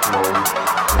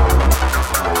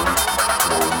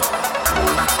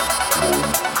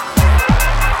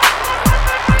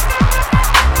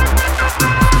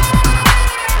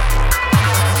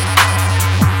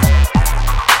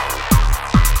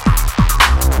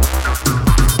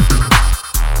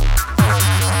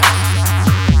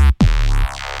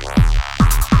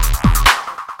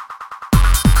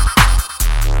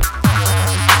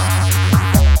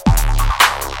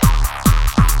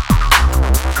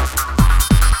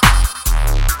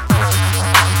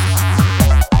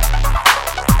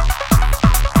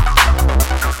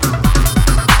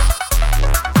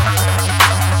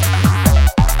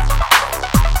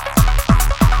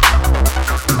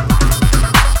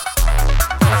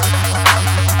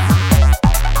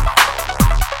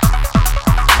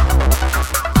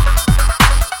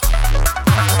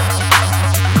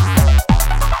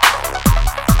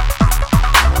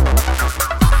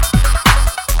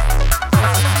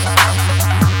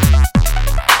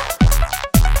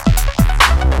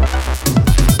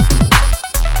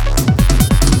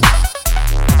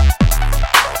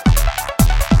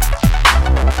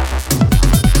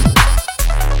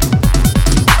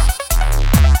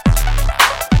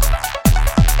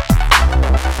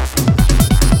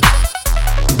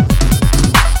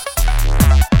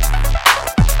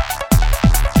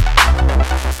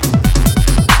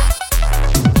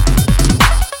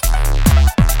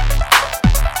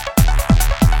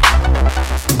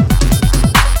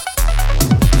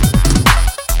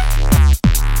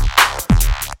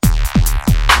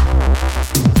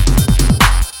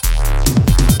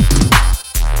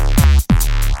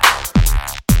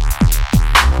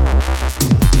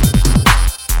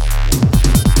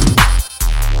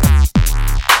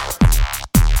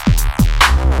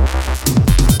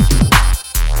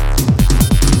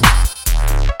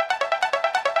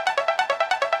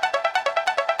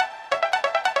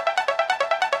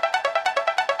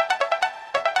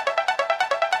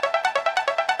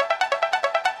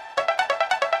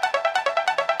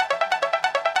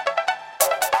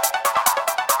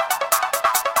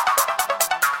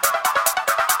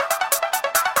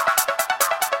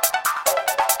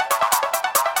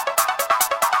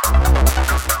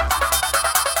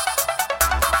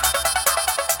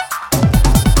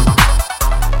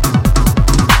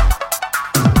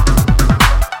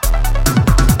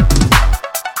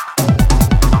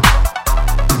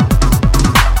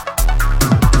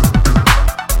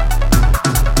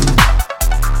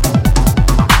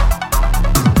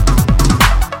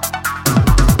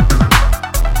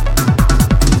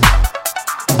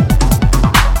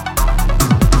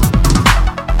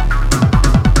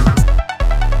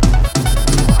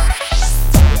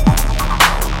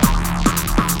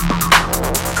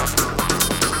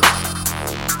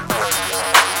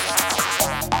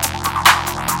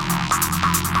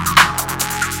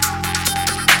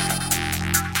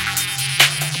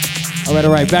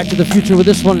 All right, Back to the Future with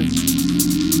this one.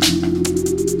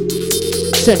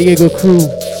 San Diego crew.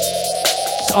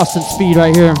 It's Austin Speed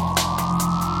right here.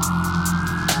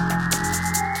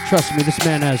 Trust me, this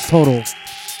man has total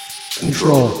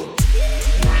control.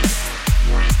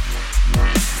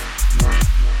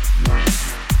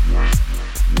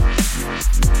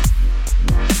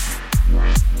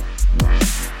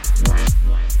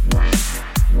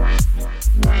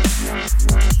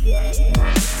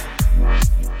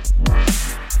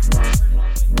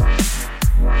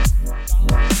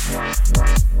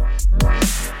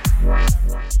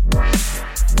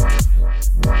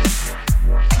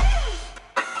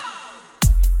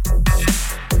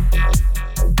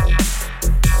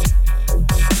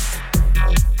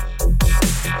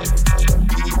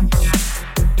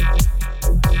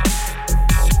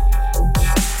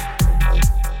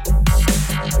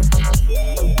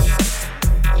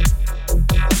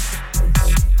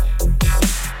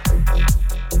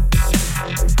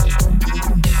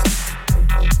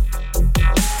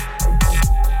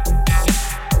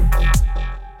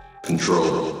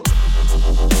 Control.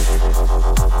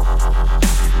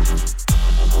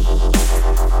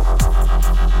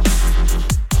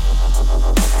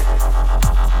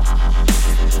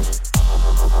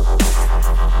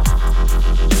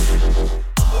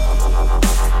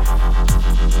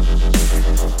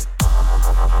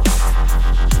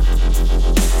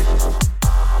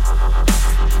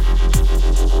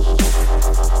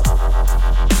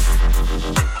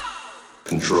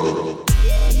 Control.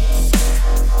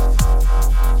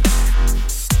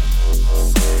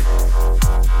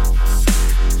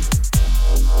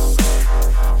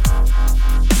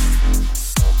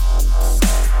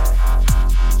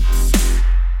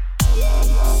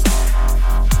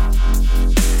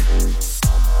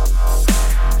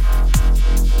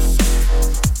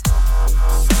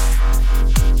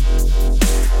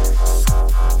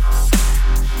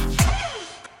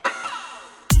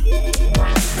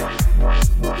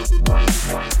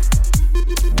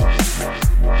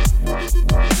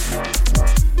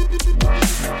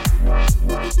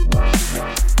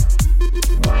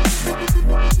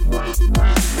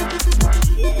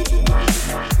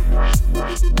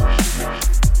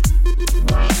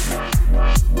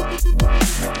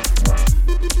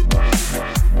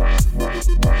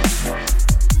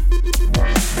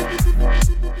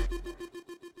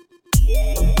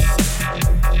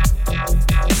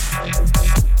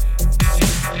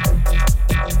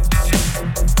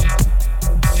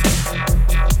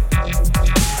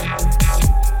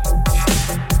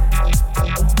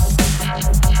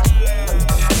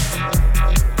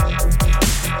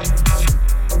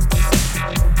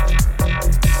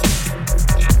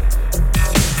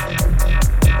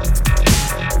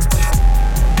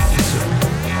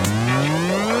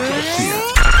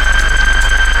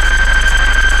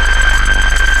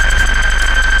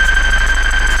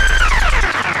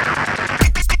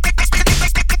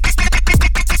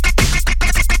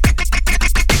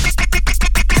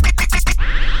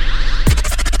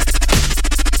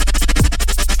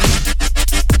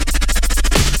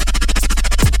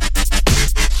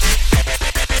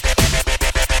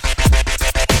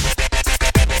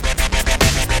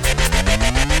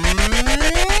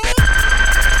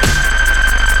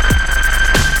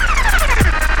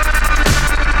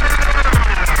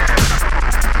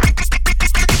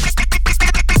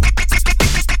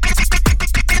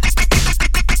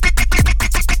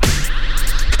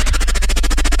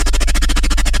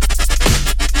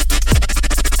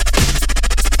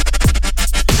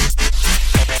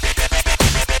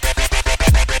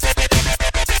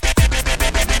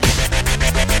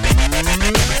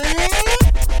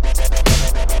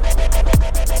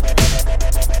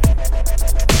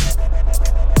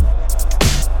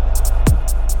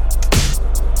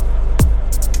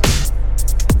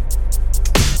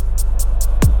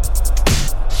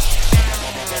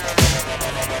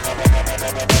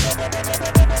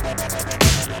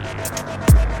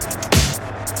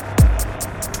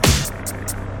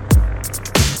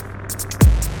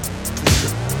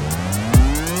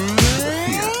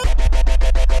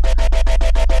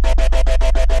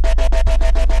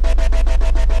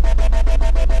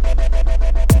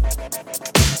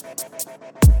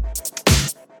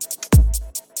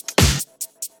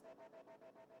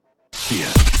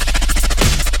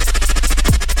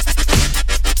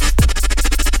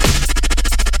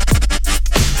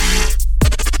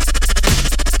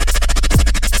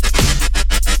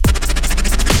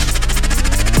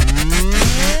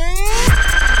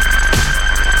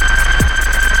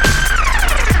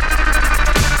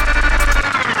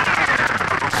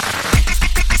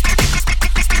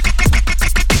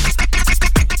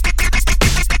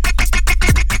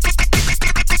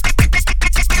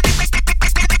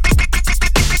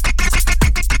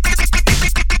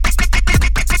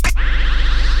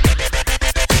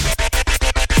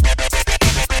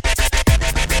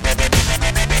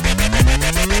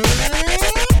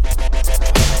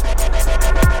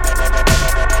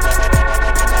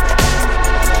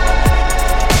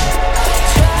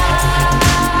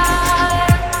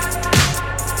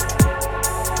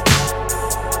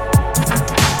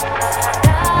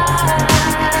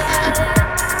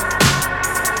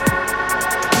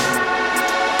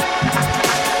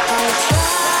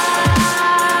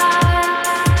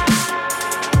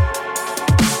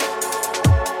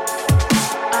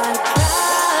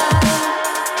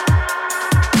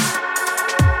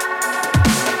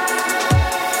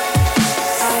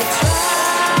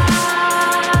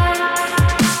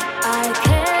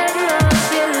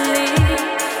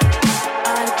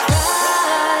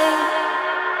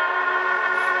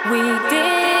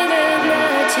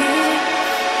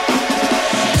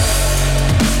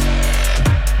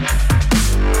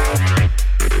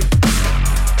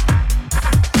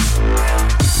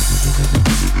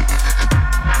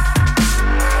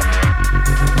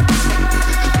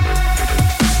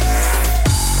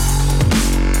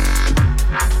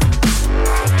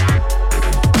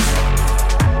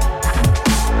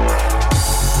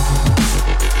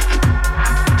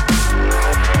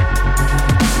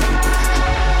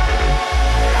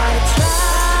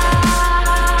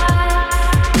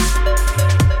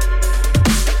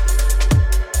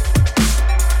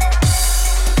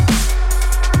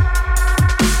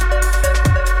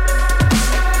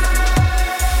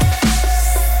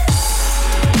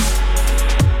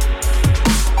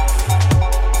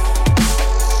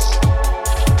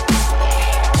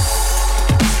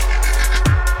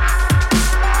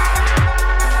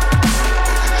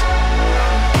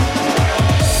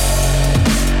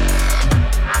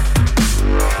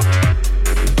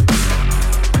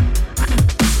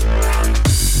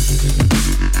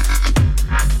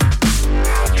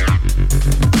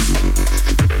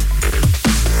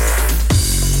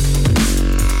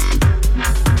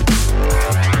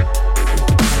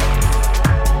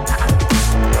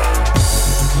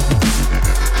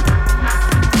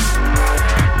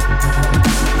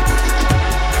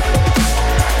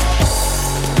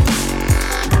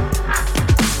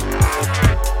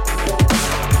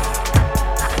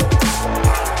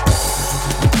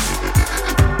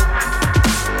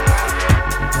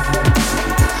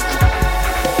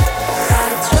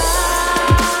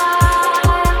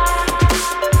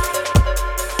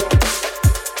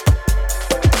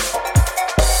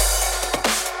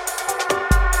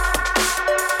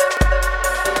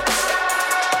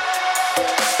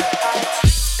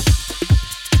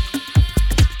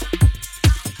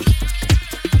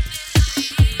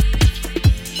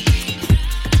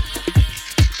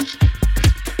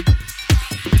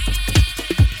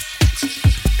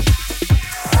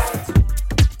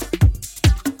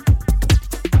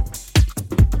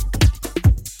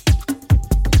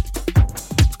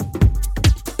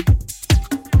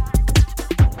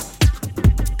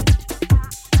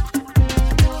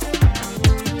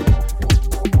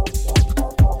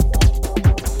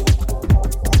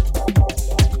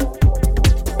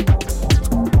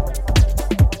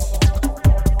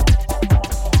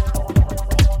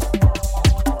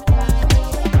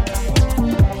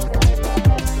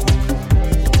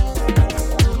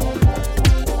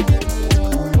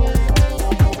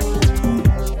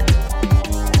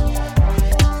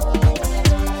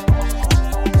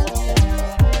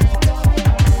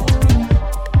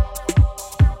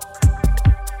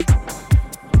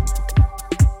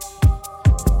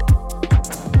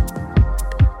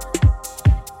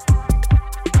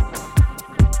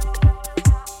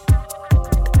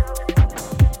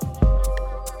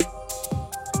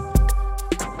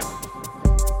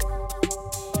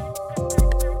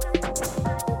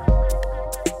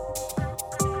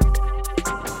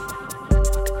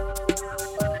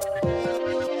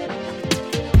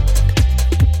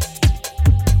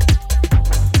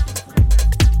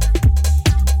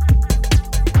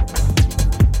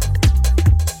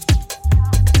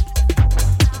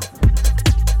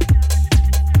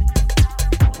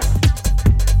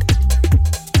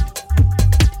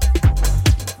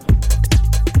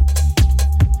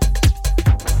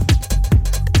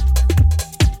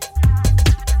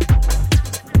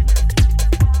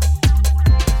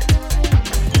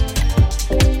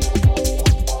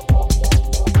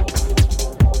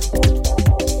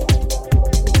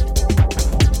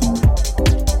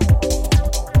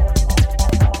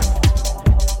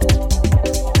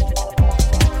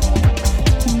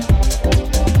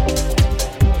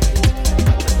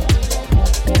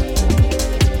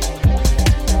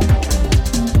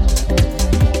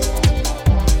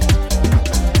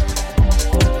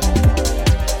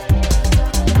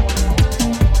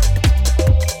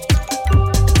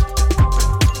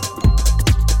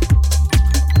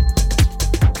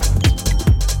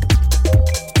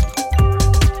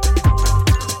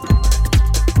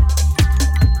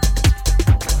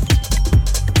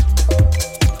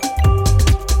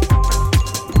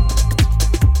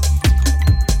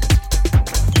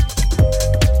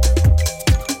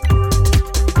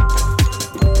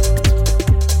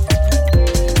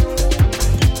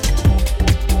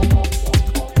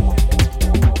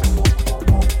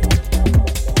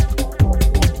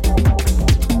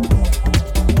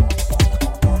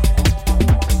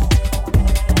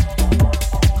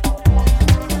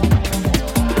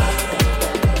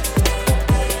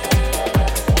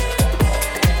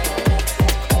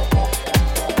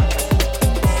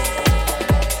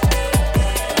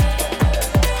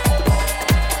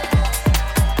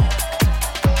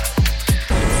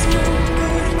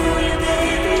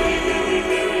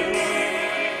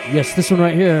 Yes, this one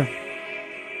right here.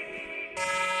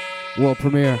 World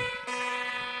premiere.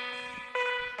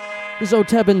 This is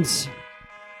O'Tebbins.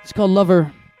 It's called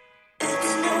Lover. It's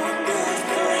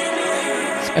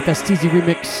FSTZ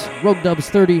remix. Rogue Dubs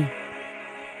 30.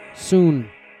 Soon.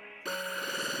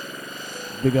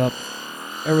 Big up.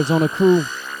 Arizona crew.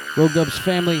 Rogue Dubs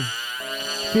family.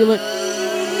 Feel it.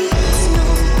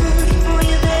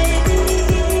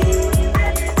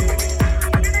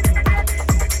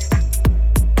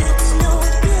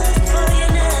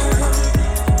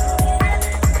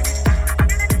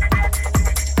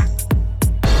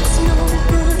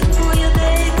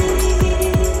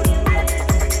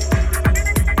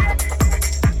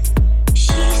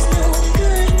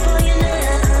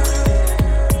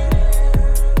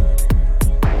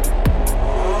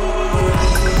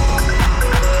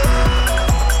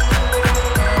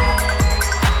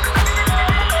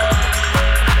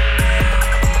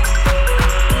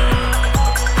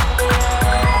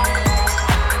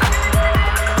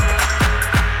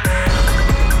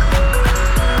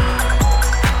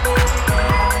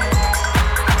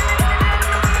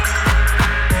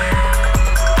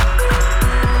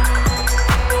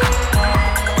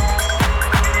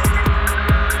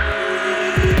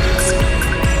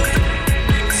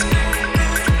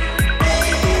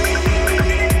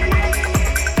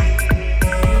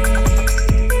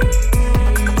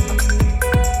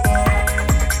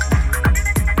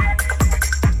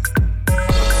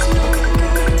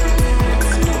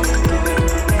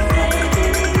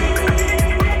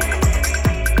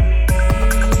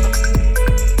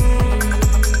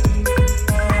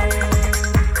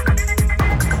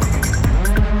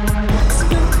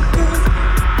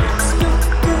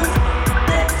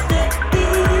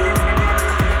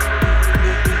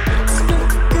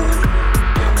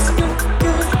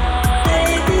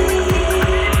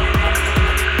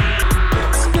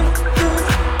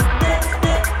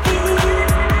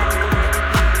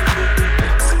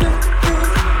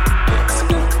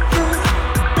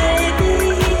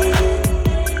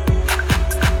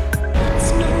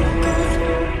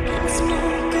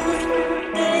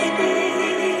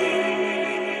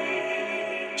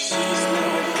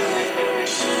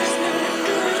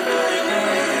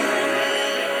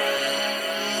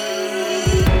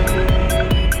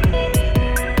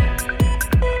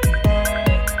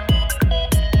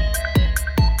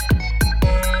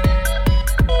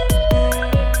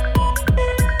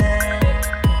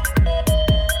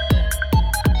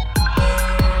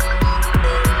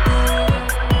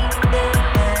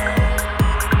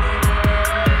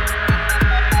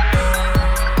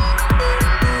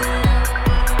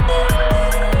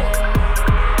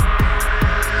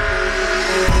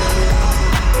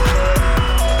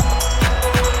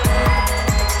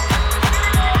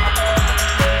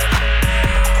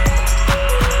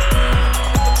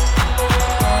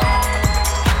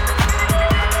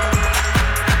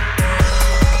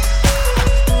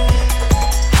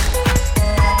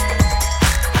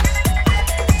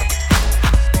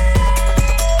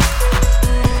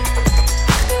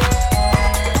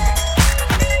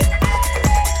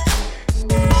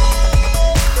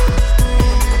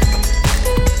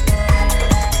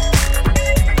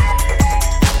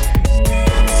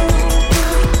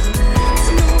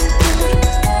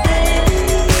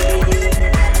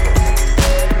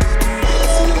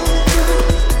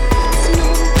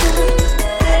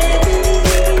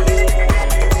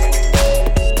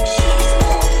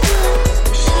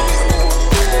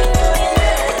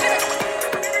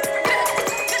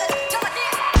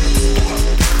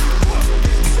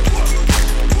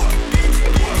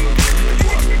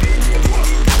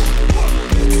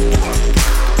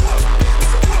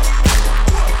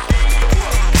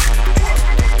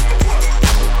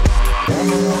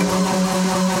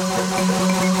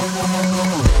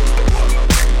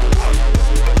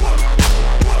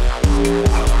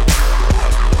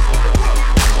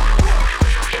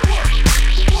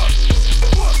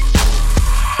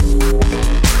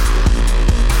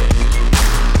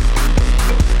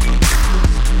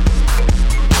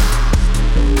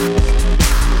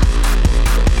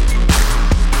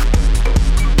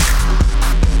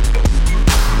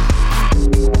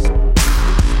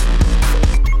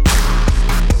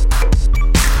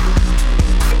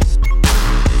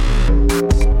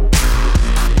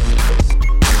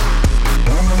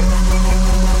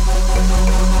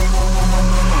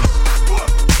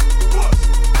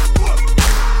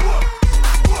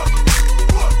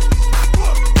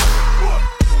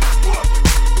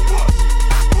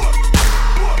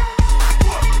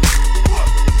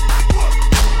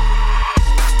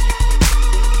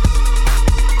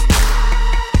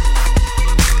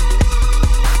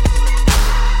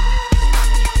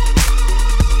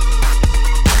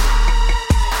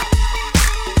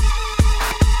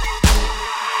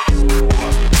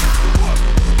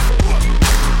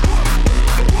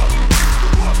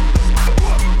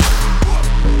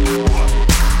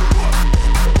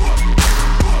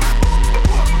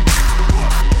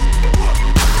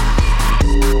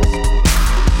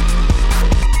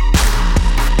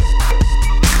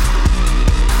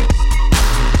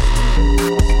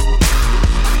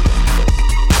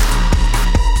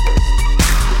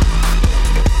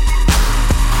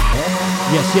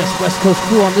 Yes, West Coast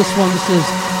crew on this one. This is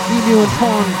Emu and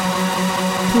Fawn.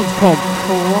 Tune's called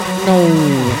Chrono.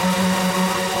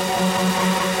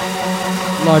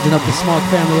 Larging up the Smog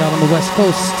family out on the West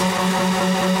Coast.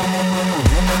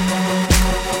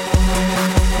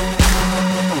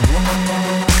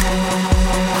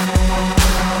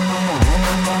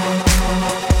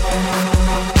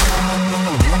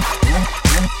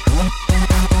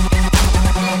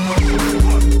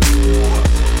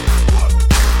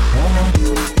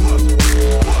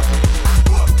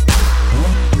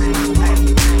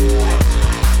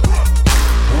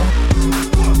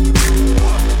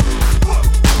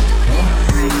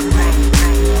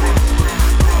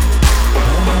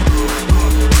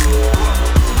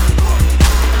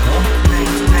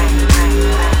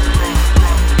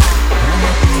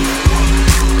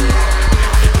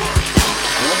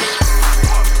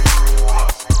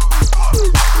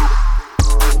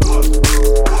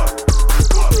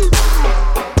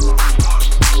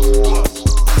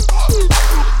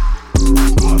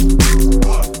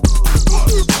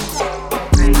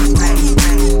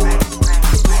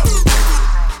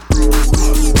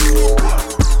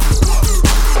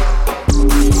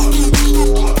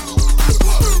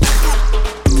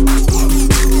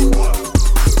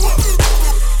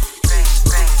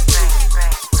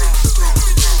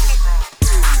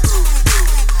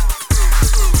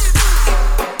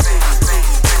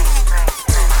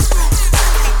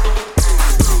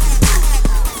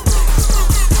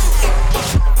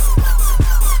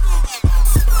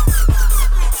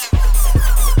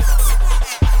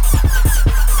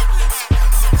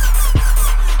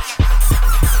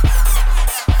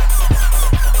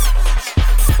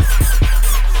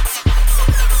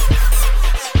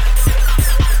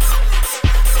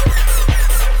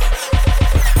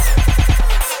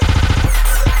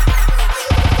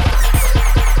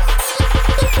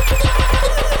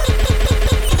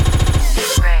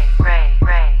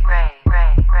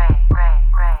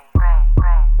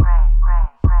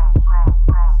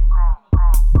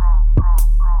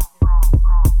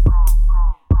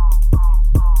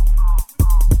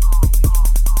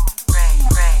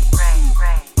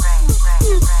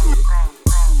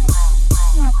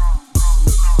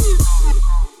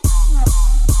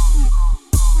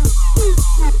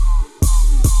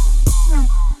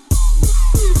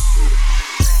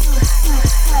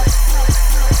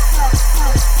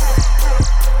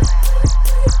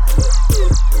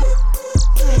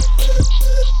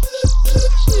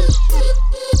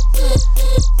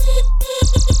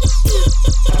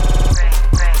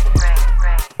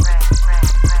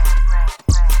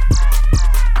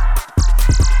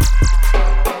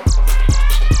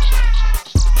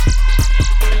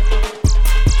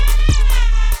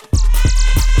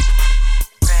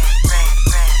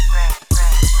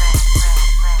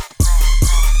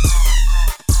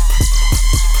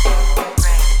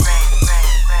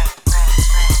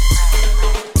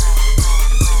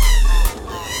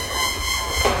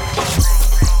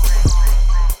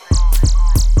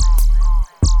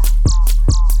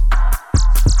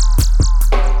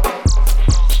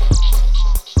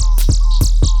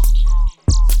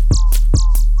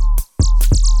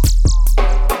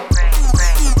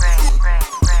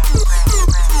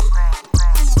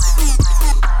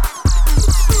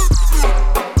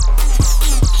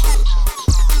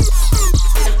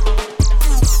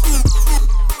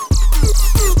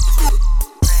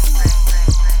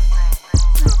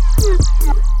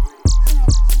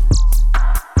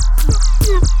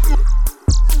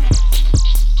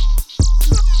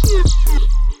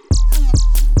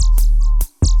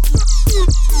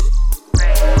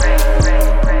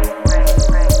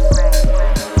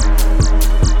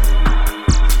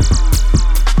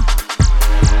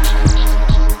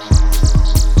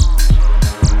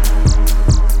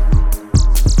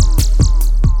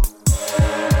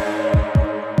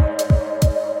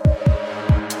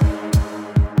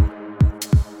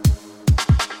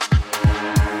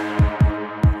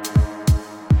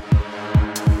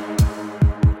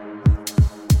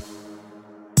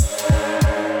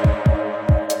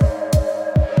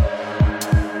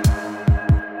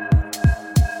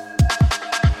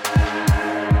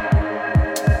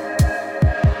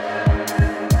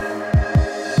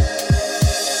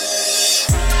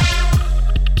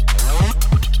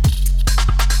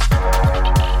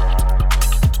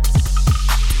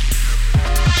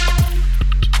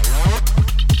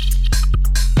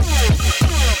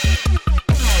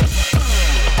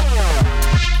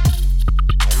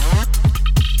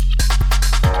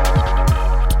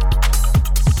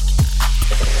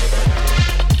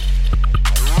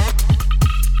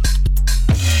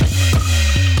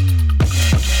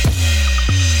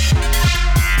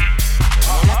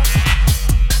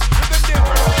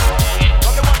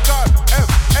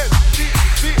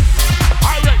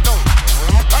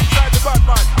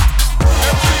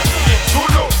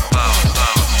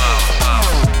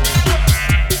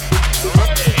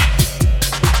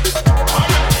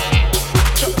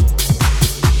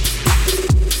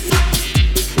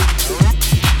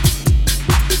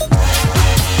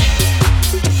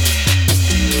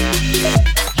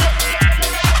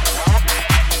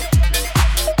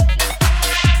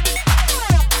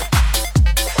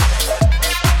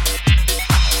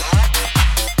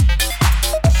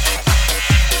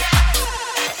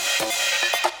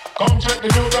 Come check the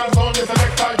new brand sound, the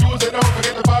selector, use it now,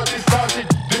 forget the party started.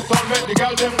 This sound make the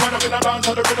girl them wind up in a dance,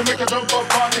 and the rhythm make you jump up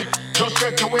on it. Just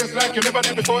shake your waist like you never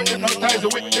did before, hypnotize you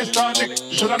with this tonic.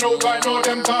 Should I know by now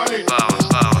them call it bounce,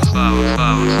 bounce, bounce,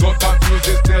 bounce. Don't confuse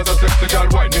this, there's a sexy girl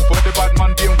whining for the bad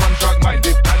man being one track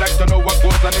minded. I like to know what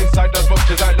goes on inside as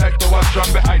much as I like to watch from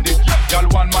behind it. Girl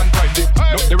one man grind it,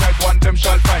 look the right one, them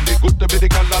shall find it. Good to be the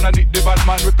girl and I need the bad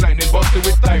man reclining, busty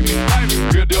with timing.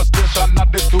 Radio station, not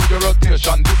the studio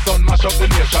rotation. This sound mash up the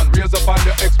nation. Raise up on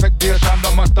your expectation, no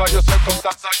matter your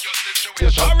circumstance or your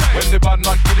situation. Right. When the bad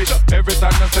man kill it, every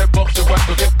time you say box, you want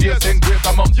to get bass in great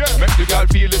amounts. Make the girl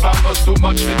feel it almost too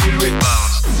much to deal with.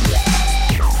 Bounce.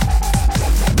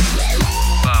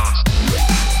 Bounce.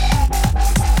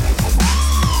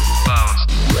 Bounce.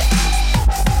 Bounce.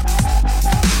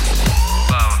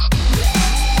 Bounce.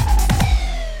 Bounce.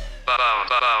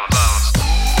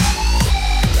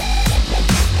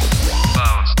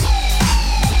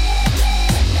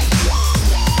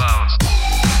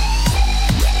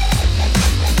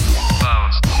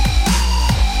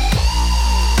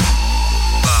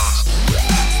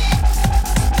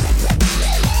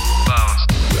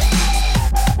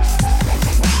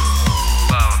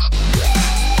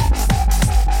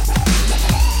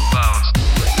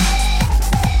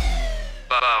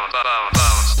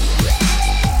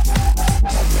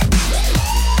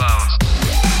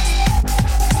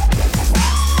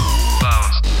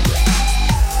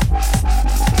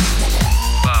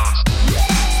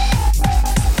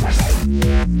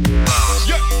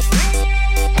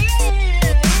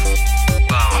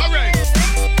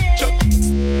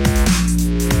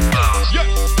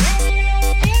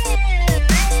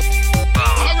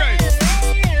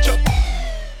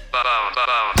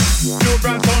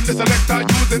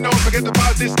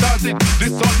 This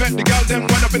song make the girl them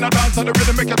wind up in a dance, and the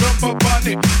rhythm make you jump up on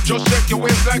it. Just shake your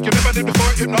waist like you never did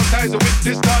before, hypnotize you with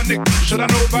this tonic. Should I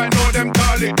know by now them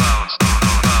call it bounce,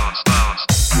 bounce, bounce.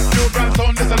 New brand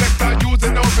sound, the selector, use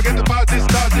it now, forget the party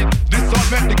started. This song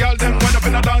make the girl them wind up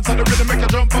in a dance, and the rhythm make you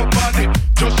jump up on it.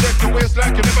 Just shake your waist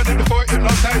like you never did before,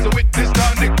 hypnotize you with this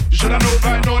tonic. Should I know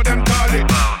by now them call it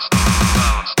bounce, bounce,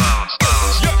 bounce, bounce.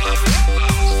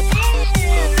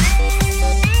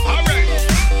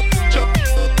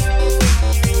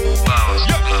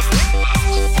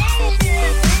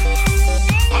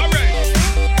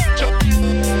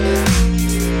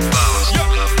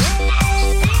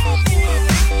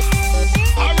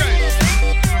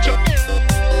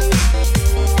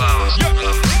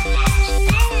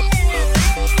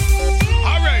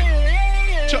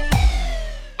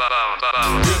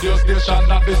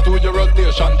 Not this to your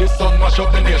rotation. This song mash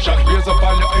up the nation. Raise up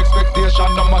all your expectation,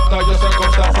 no matter your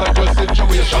circumstance or your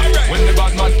situation. When the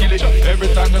bad man kill it, every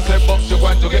time you say box, you're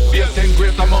going to get bass in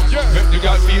great amounts. Make the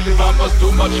girl feel it almost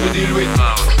too much to deal with.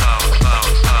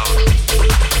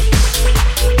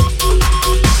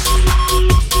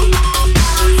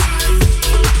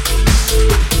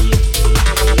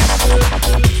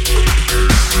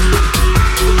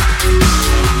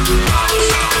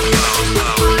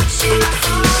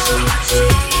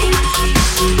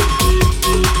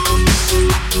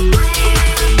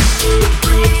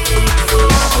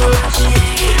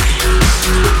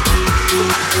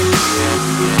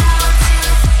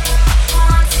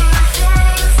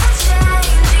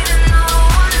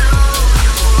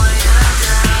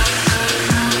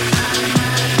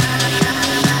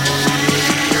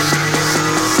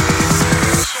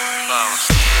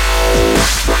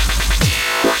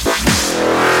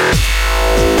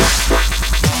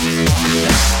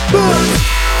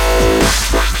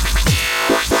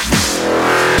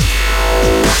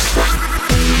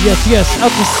 Yes,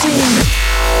 out to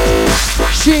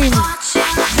Sheen,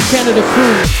 Canada crew.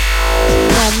 You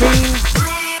know what I mean?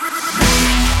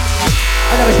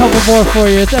 I got a couple more for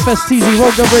you. It's FSTZ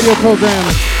Rogue Dub Radio program.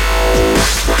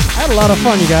 I had a lot of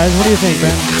fun, you guys. What do you think,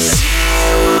 man?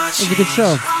 It was a good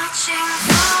show.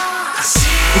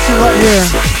 This is right here.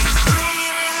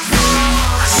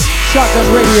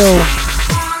 Shotgun Radio.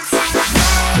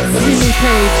 Jimmy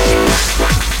Page.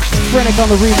 Brennick on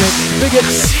the remix.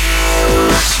 Bigots.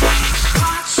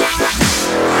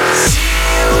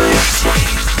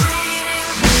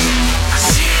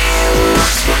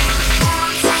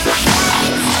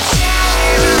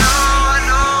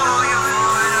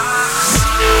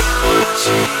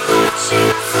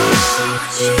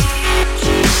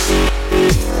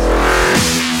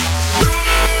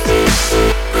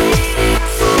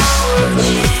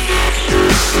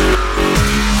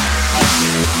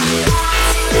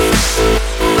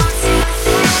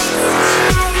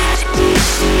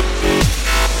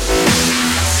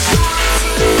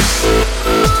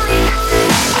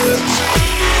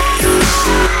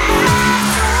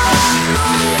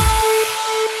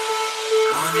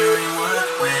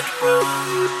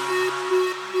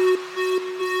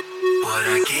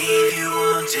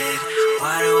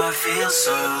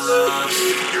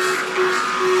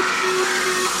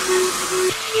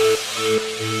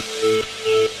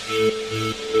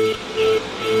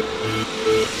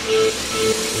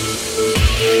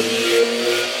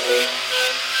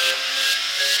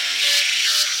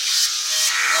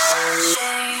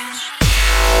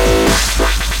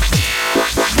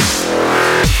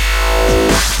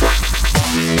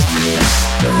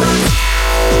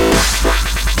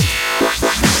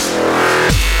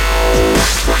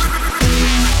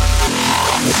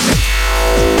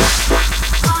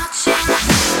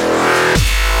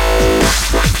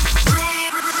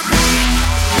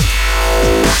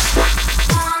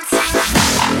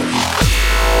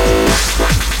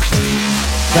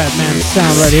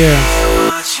 sound right here.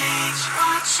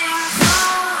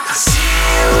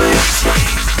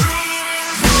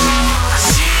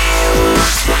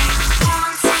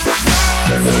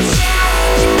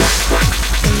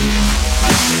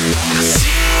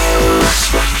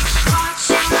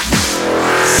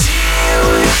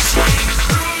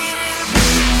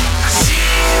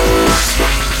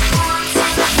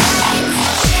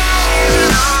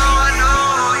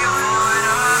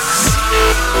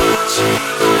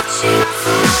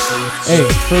 Hey,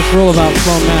 first rule about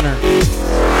Sloan Manor.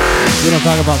 We don't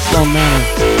talk about Sloan Manor.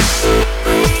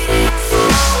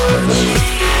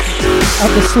 At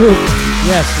the Swoop,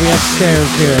 yes, we have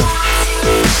stairs here.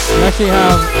 We actually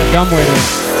have a dumbwaiter.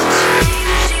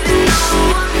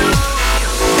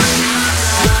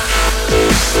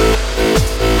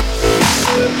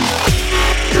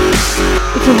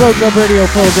 It's a Road Dub Radio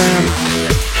program.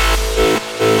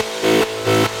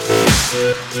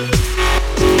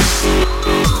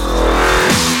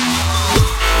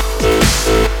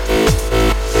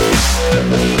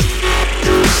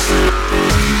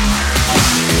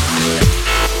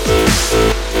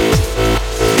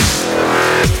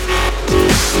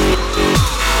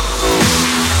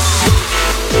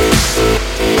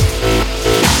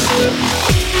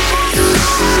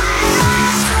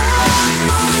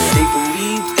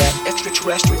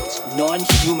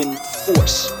 Non-human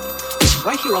force is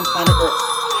right here on planet Earth,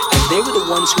 and they were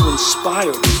the ones who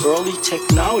inspired the early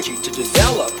technology to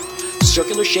develop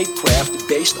circular-shaped craft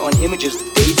based on images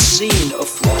that they'd seen of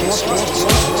flying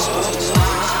saucers.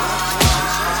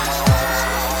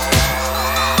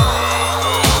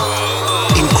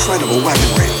 Incredible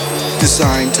weaponry,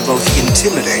 designed to both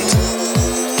intimidate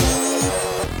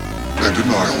and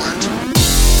annihilate.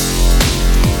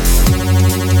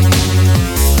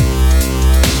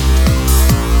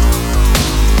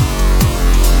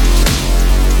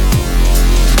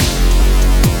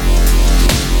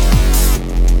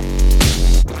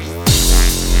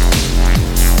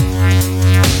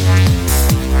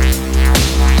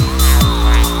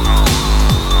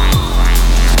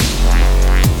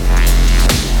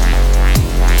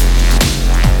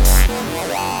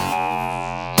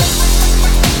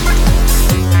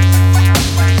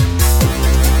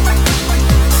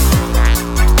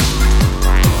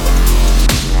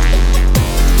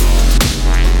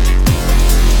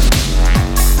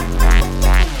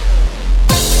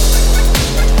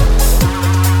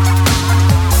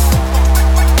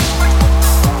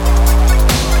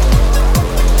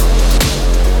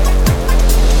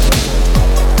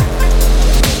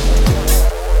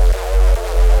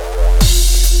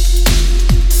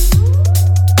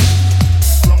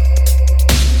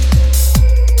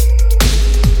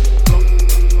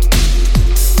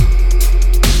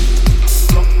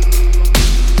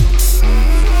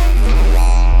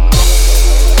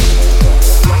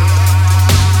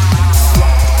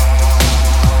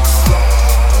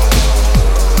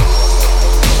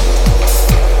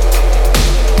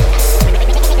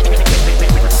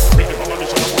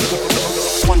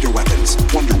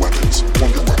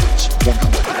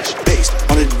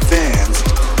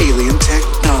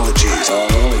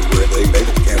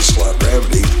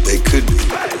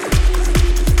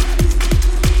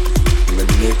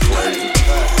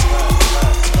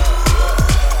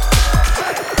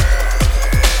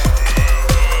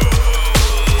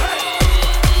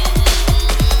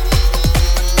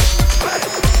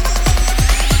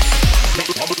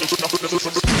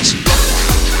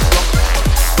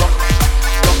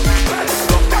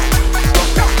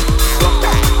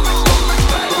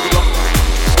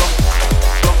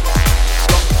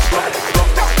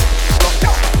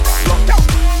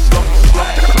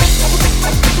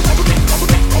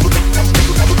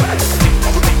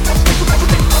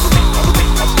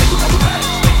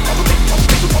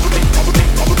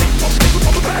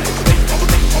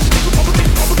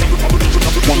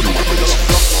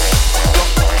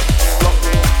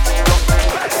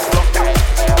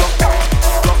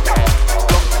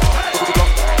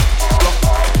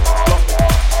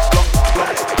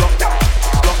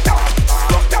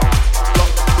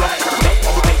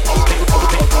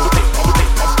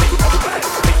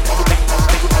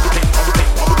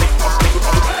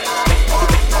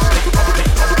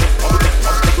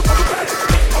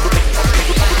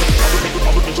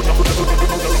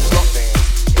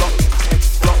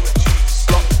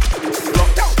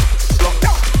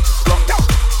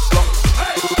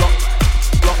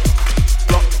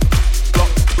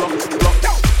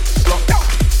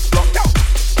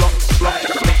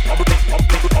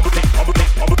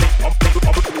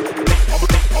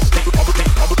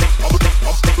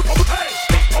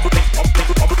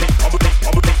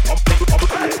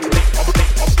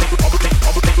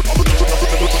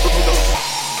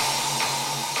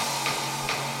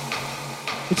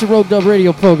 It's a Rogue Dub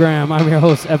radio program. I'm your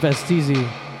host, FSTZ.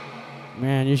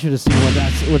 Man, you should have seen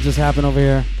what just happened over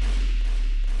here.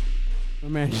 My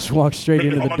man just walked straight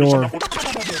into the door.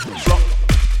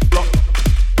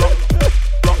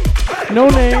 No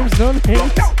names, no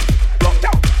names.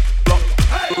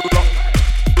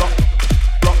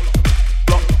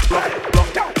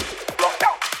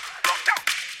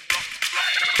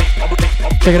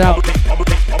 Check it out.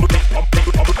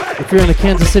 If you're in the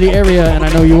Kansas City area, and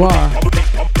I know you are,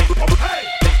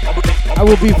 I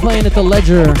will be playing at the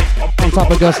Ledger on top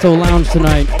of Gusto Lounge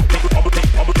tonight.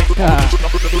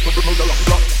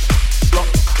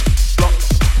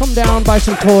 Come down, buy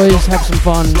some toys, have some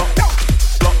fun.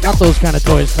 Not those kind of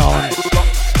toys, Colin. I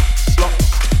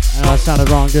know that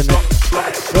sounded wrong, didn't it?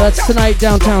 Well, that's tonight,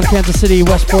 downtown Kansas City,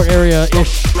 Westport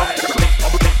area-ish.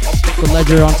 The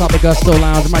Ledger on top of Gusto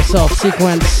Lounge. Myself,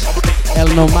 Sequence, El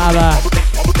Nomada,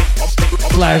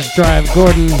 Flash Drive,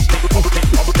 Gordon.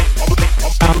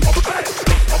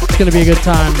 It's gonna be a good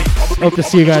time. Hope to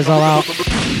see you guys all out.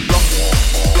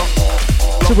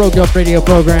 It's a Rogue Dub radio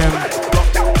program.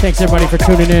 Thanks everybody for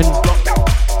tuning in.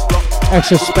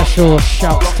 Extra special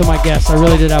shouts to my guests. I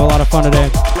really did have a lot of fun today.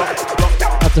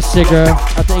 Out to Sigra,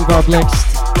 out to Ingvar Blixt,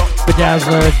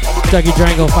 Bedazzler, Dougie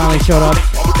Drangle finally showed up.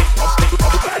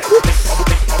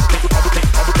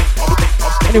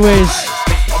 Anyways,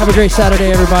 have a great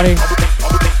Saturday, everybody.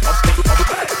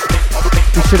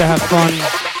 Be sure to have fun.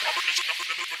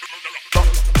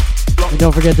 And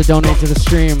don't forget to donate to the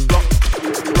stream.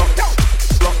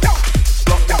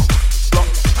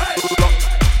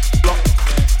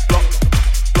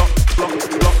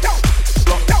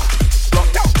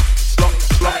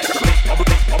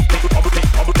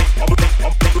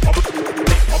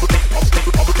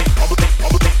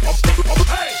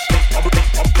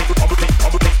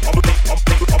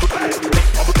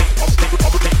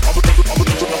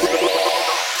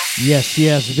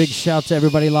 Yes, big shout to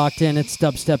everybody locked in. It's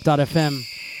dubstep.fm.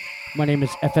 My name is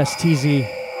FSTZ.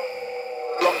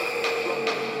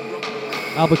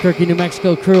 Albuquerque, New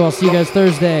Mexico crew, I'll see you guys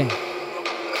Thursday.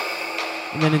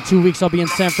 And then in 2 weeks, I'll be in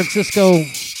San Francisco.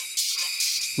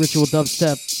 Ritual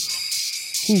Dubstep.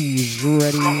 Who's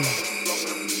ready?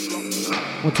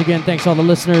 Once again, thanks all the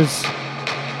listeners.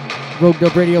 Rogue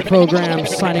Dub Radio program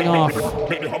signing off.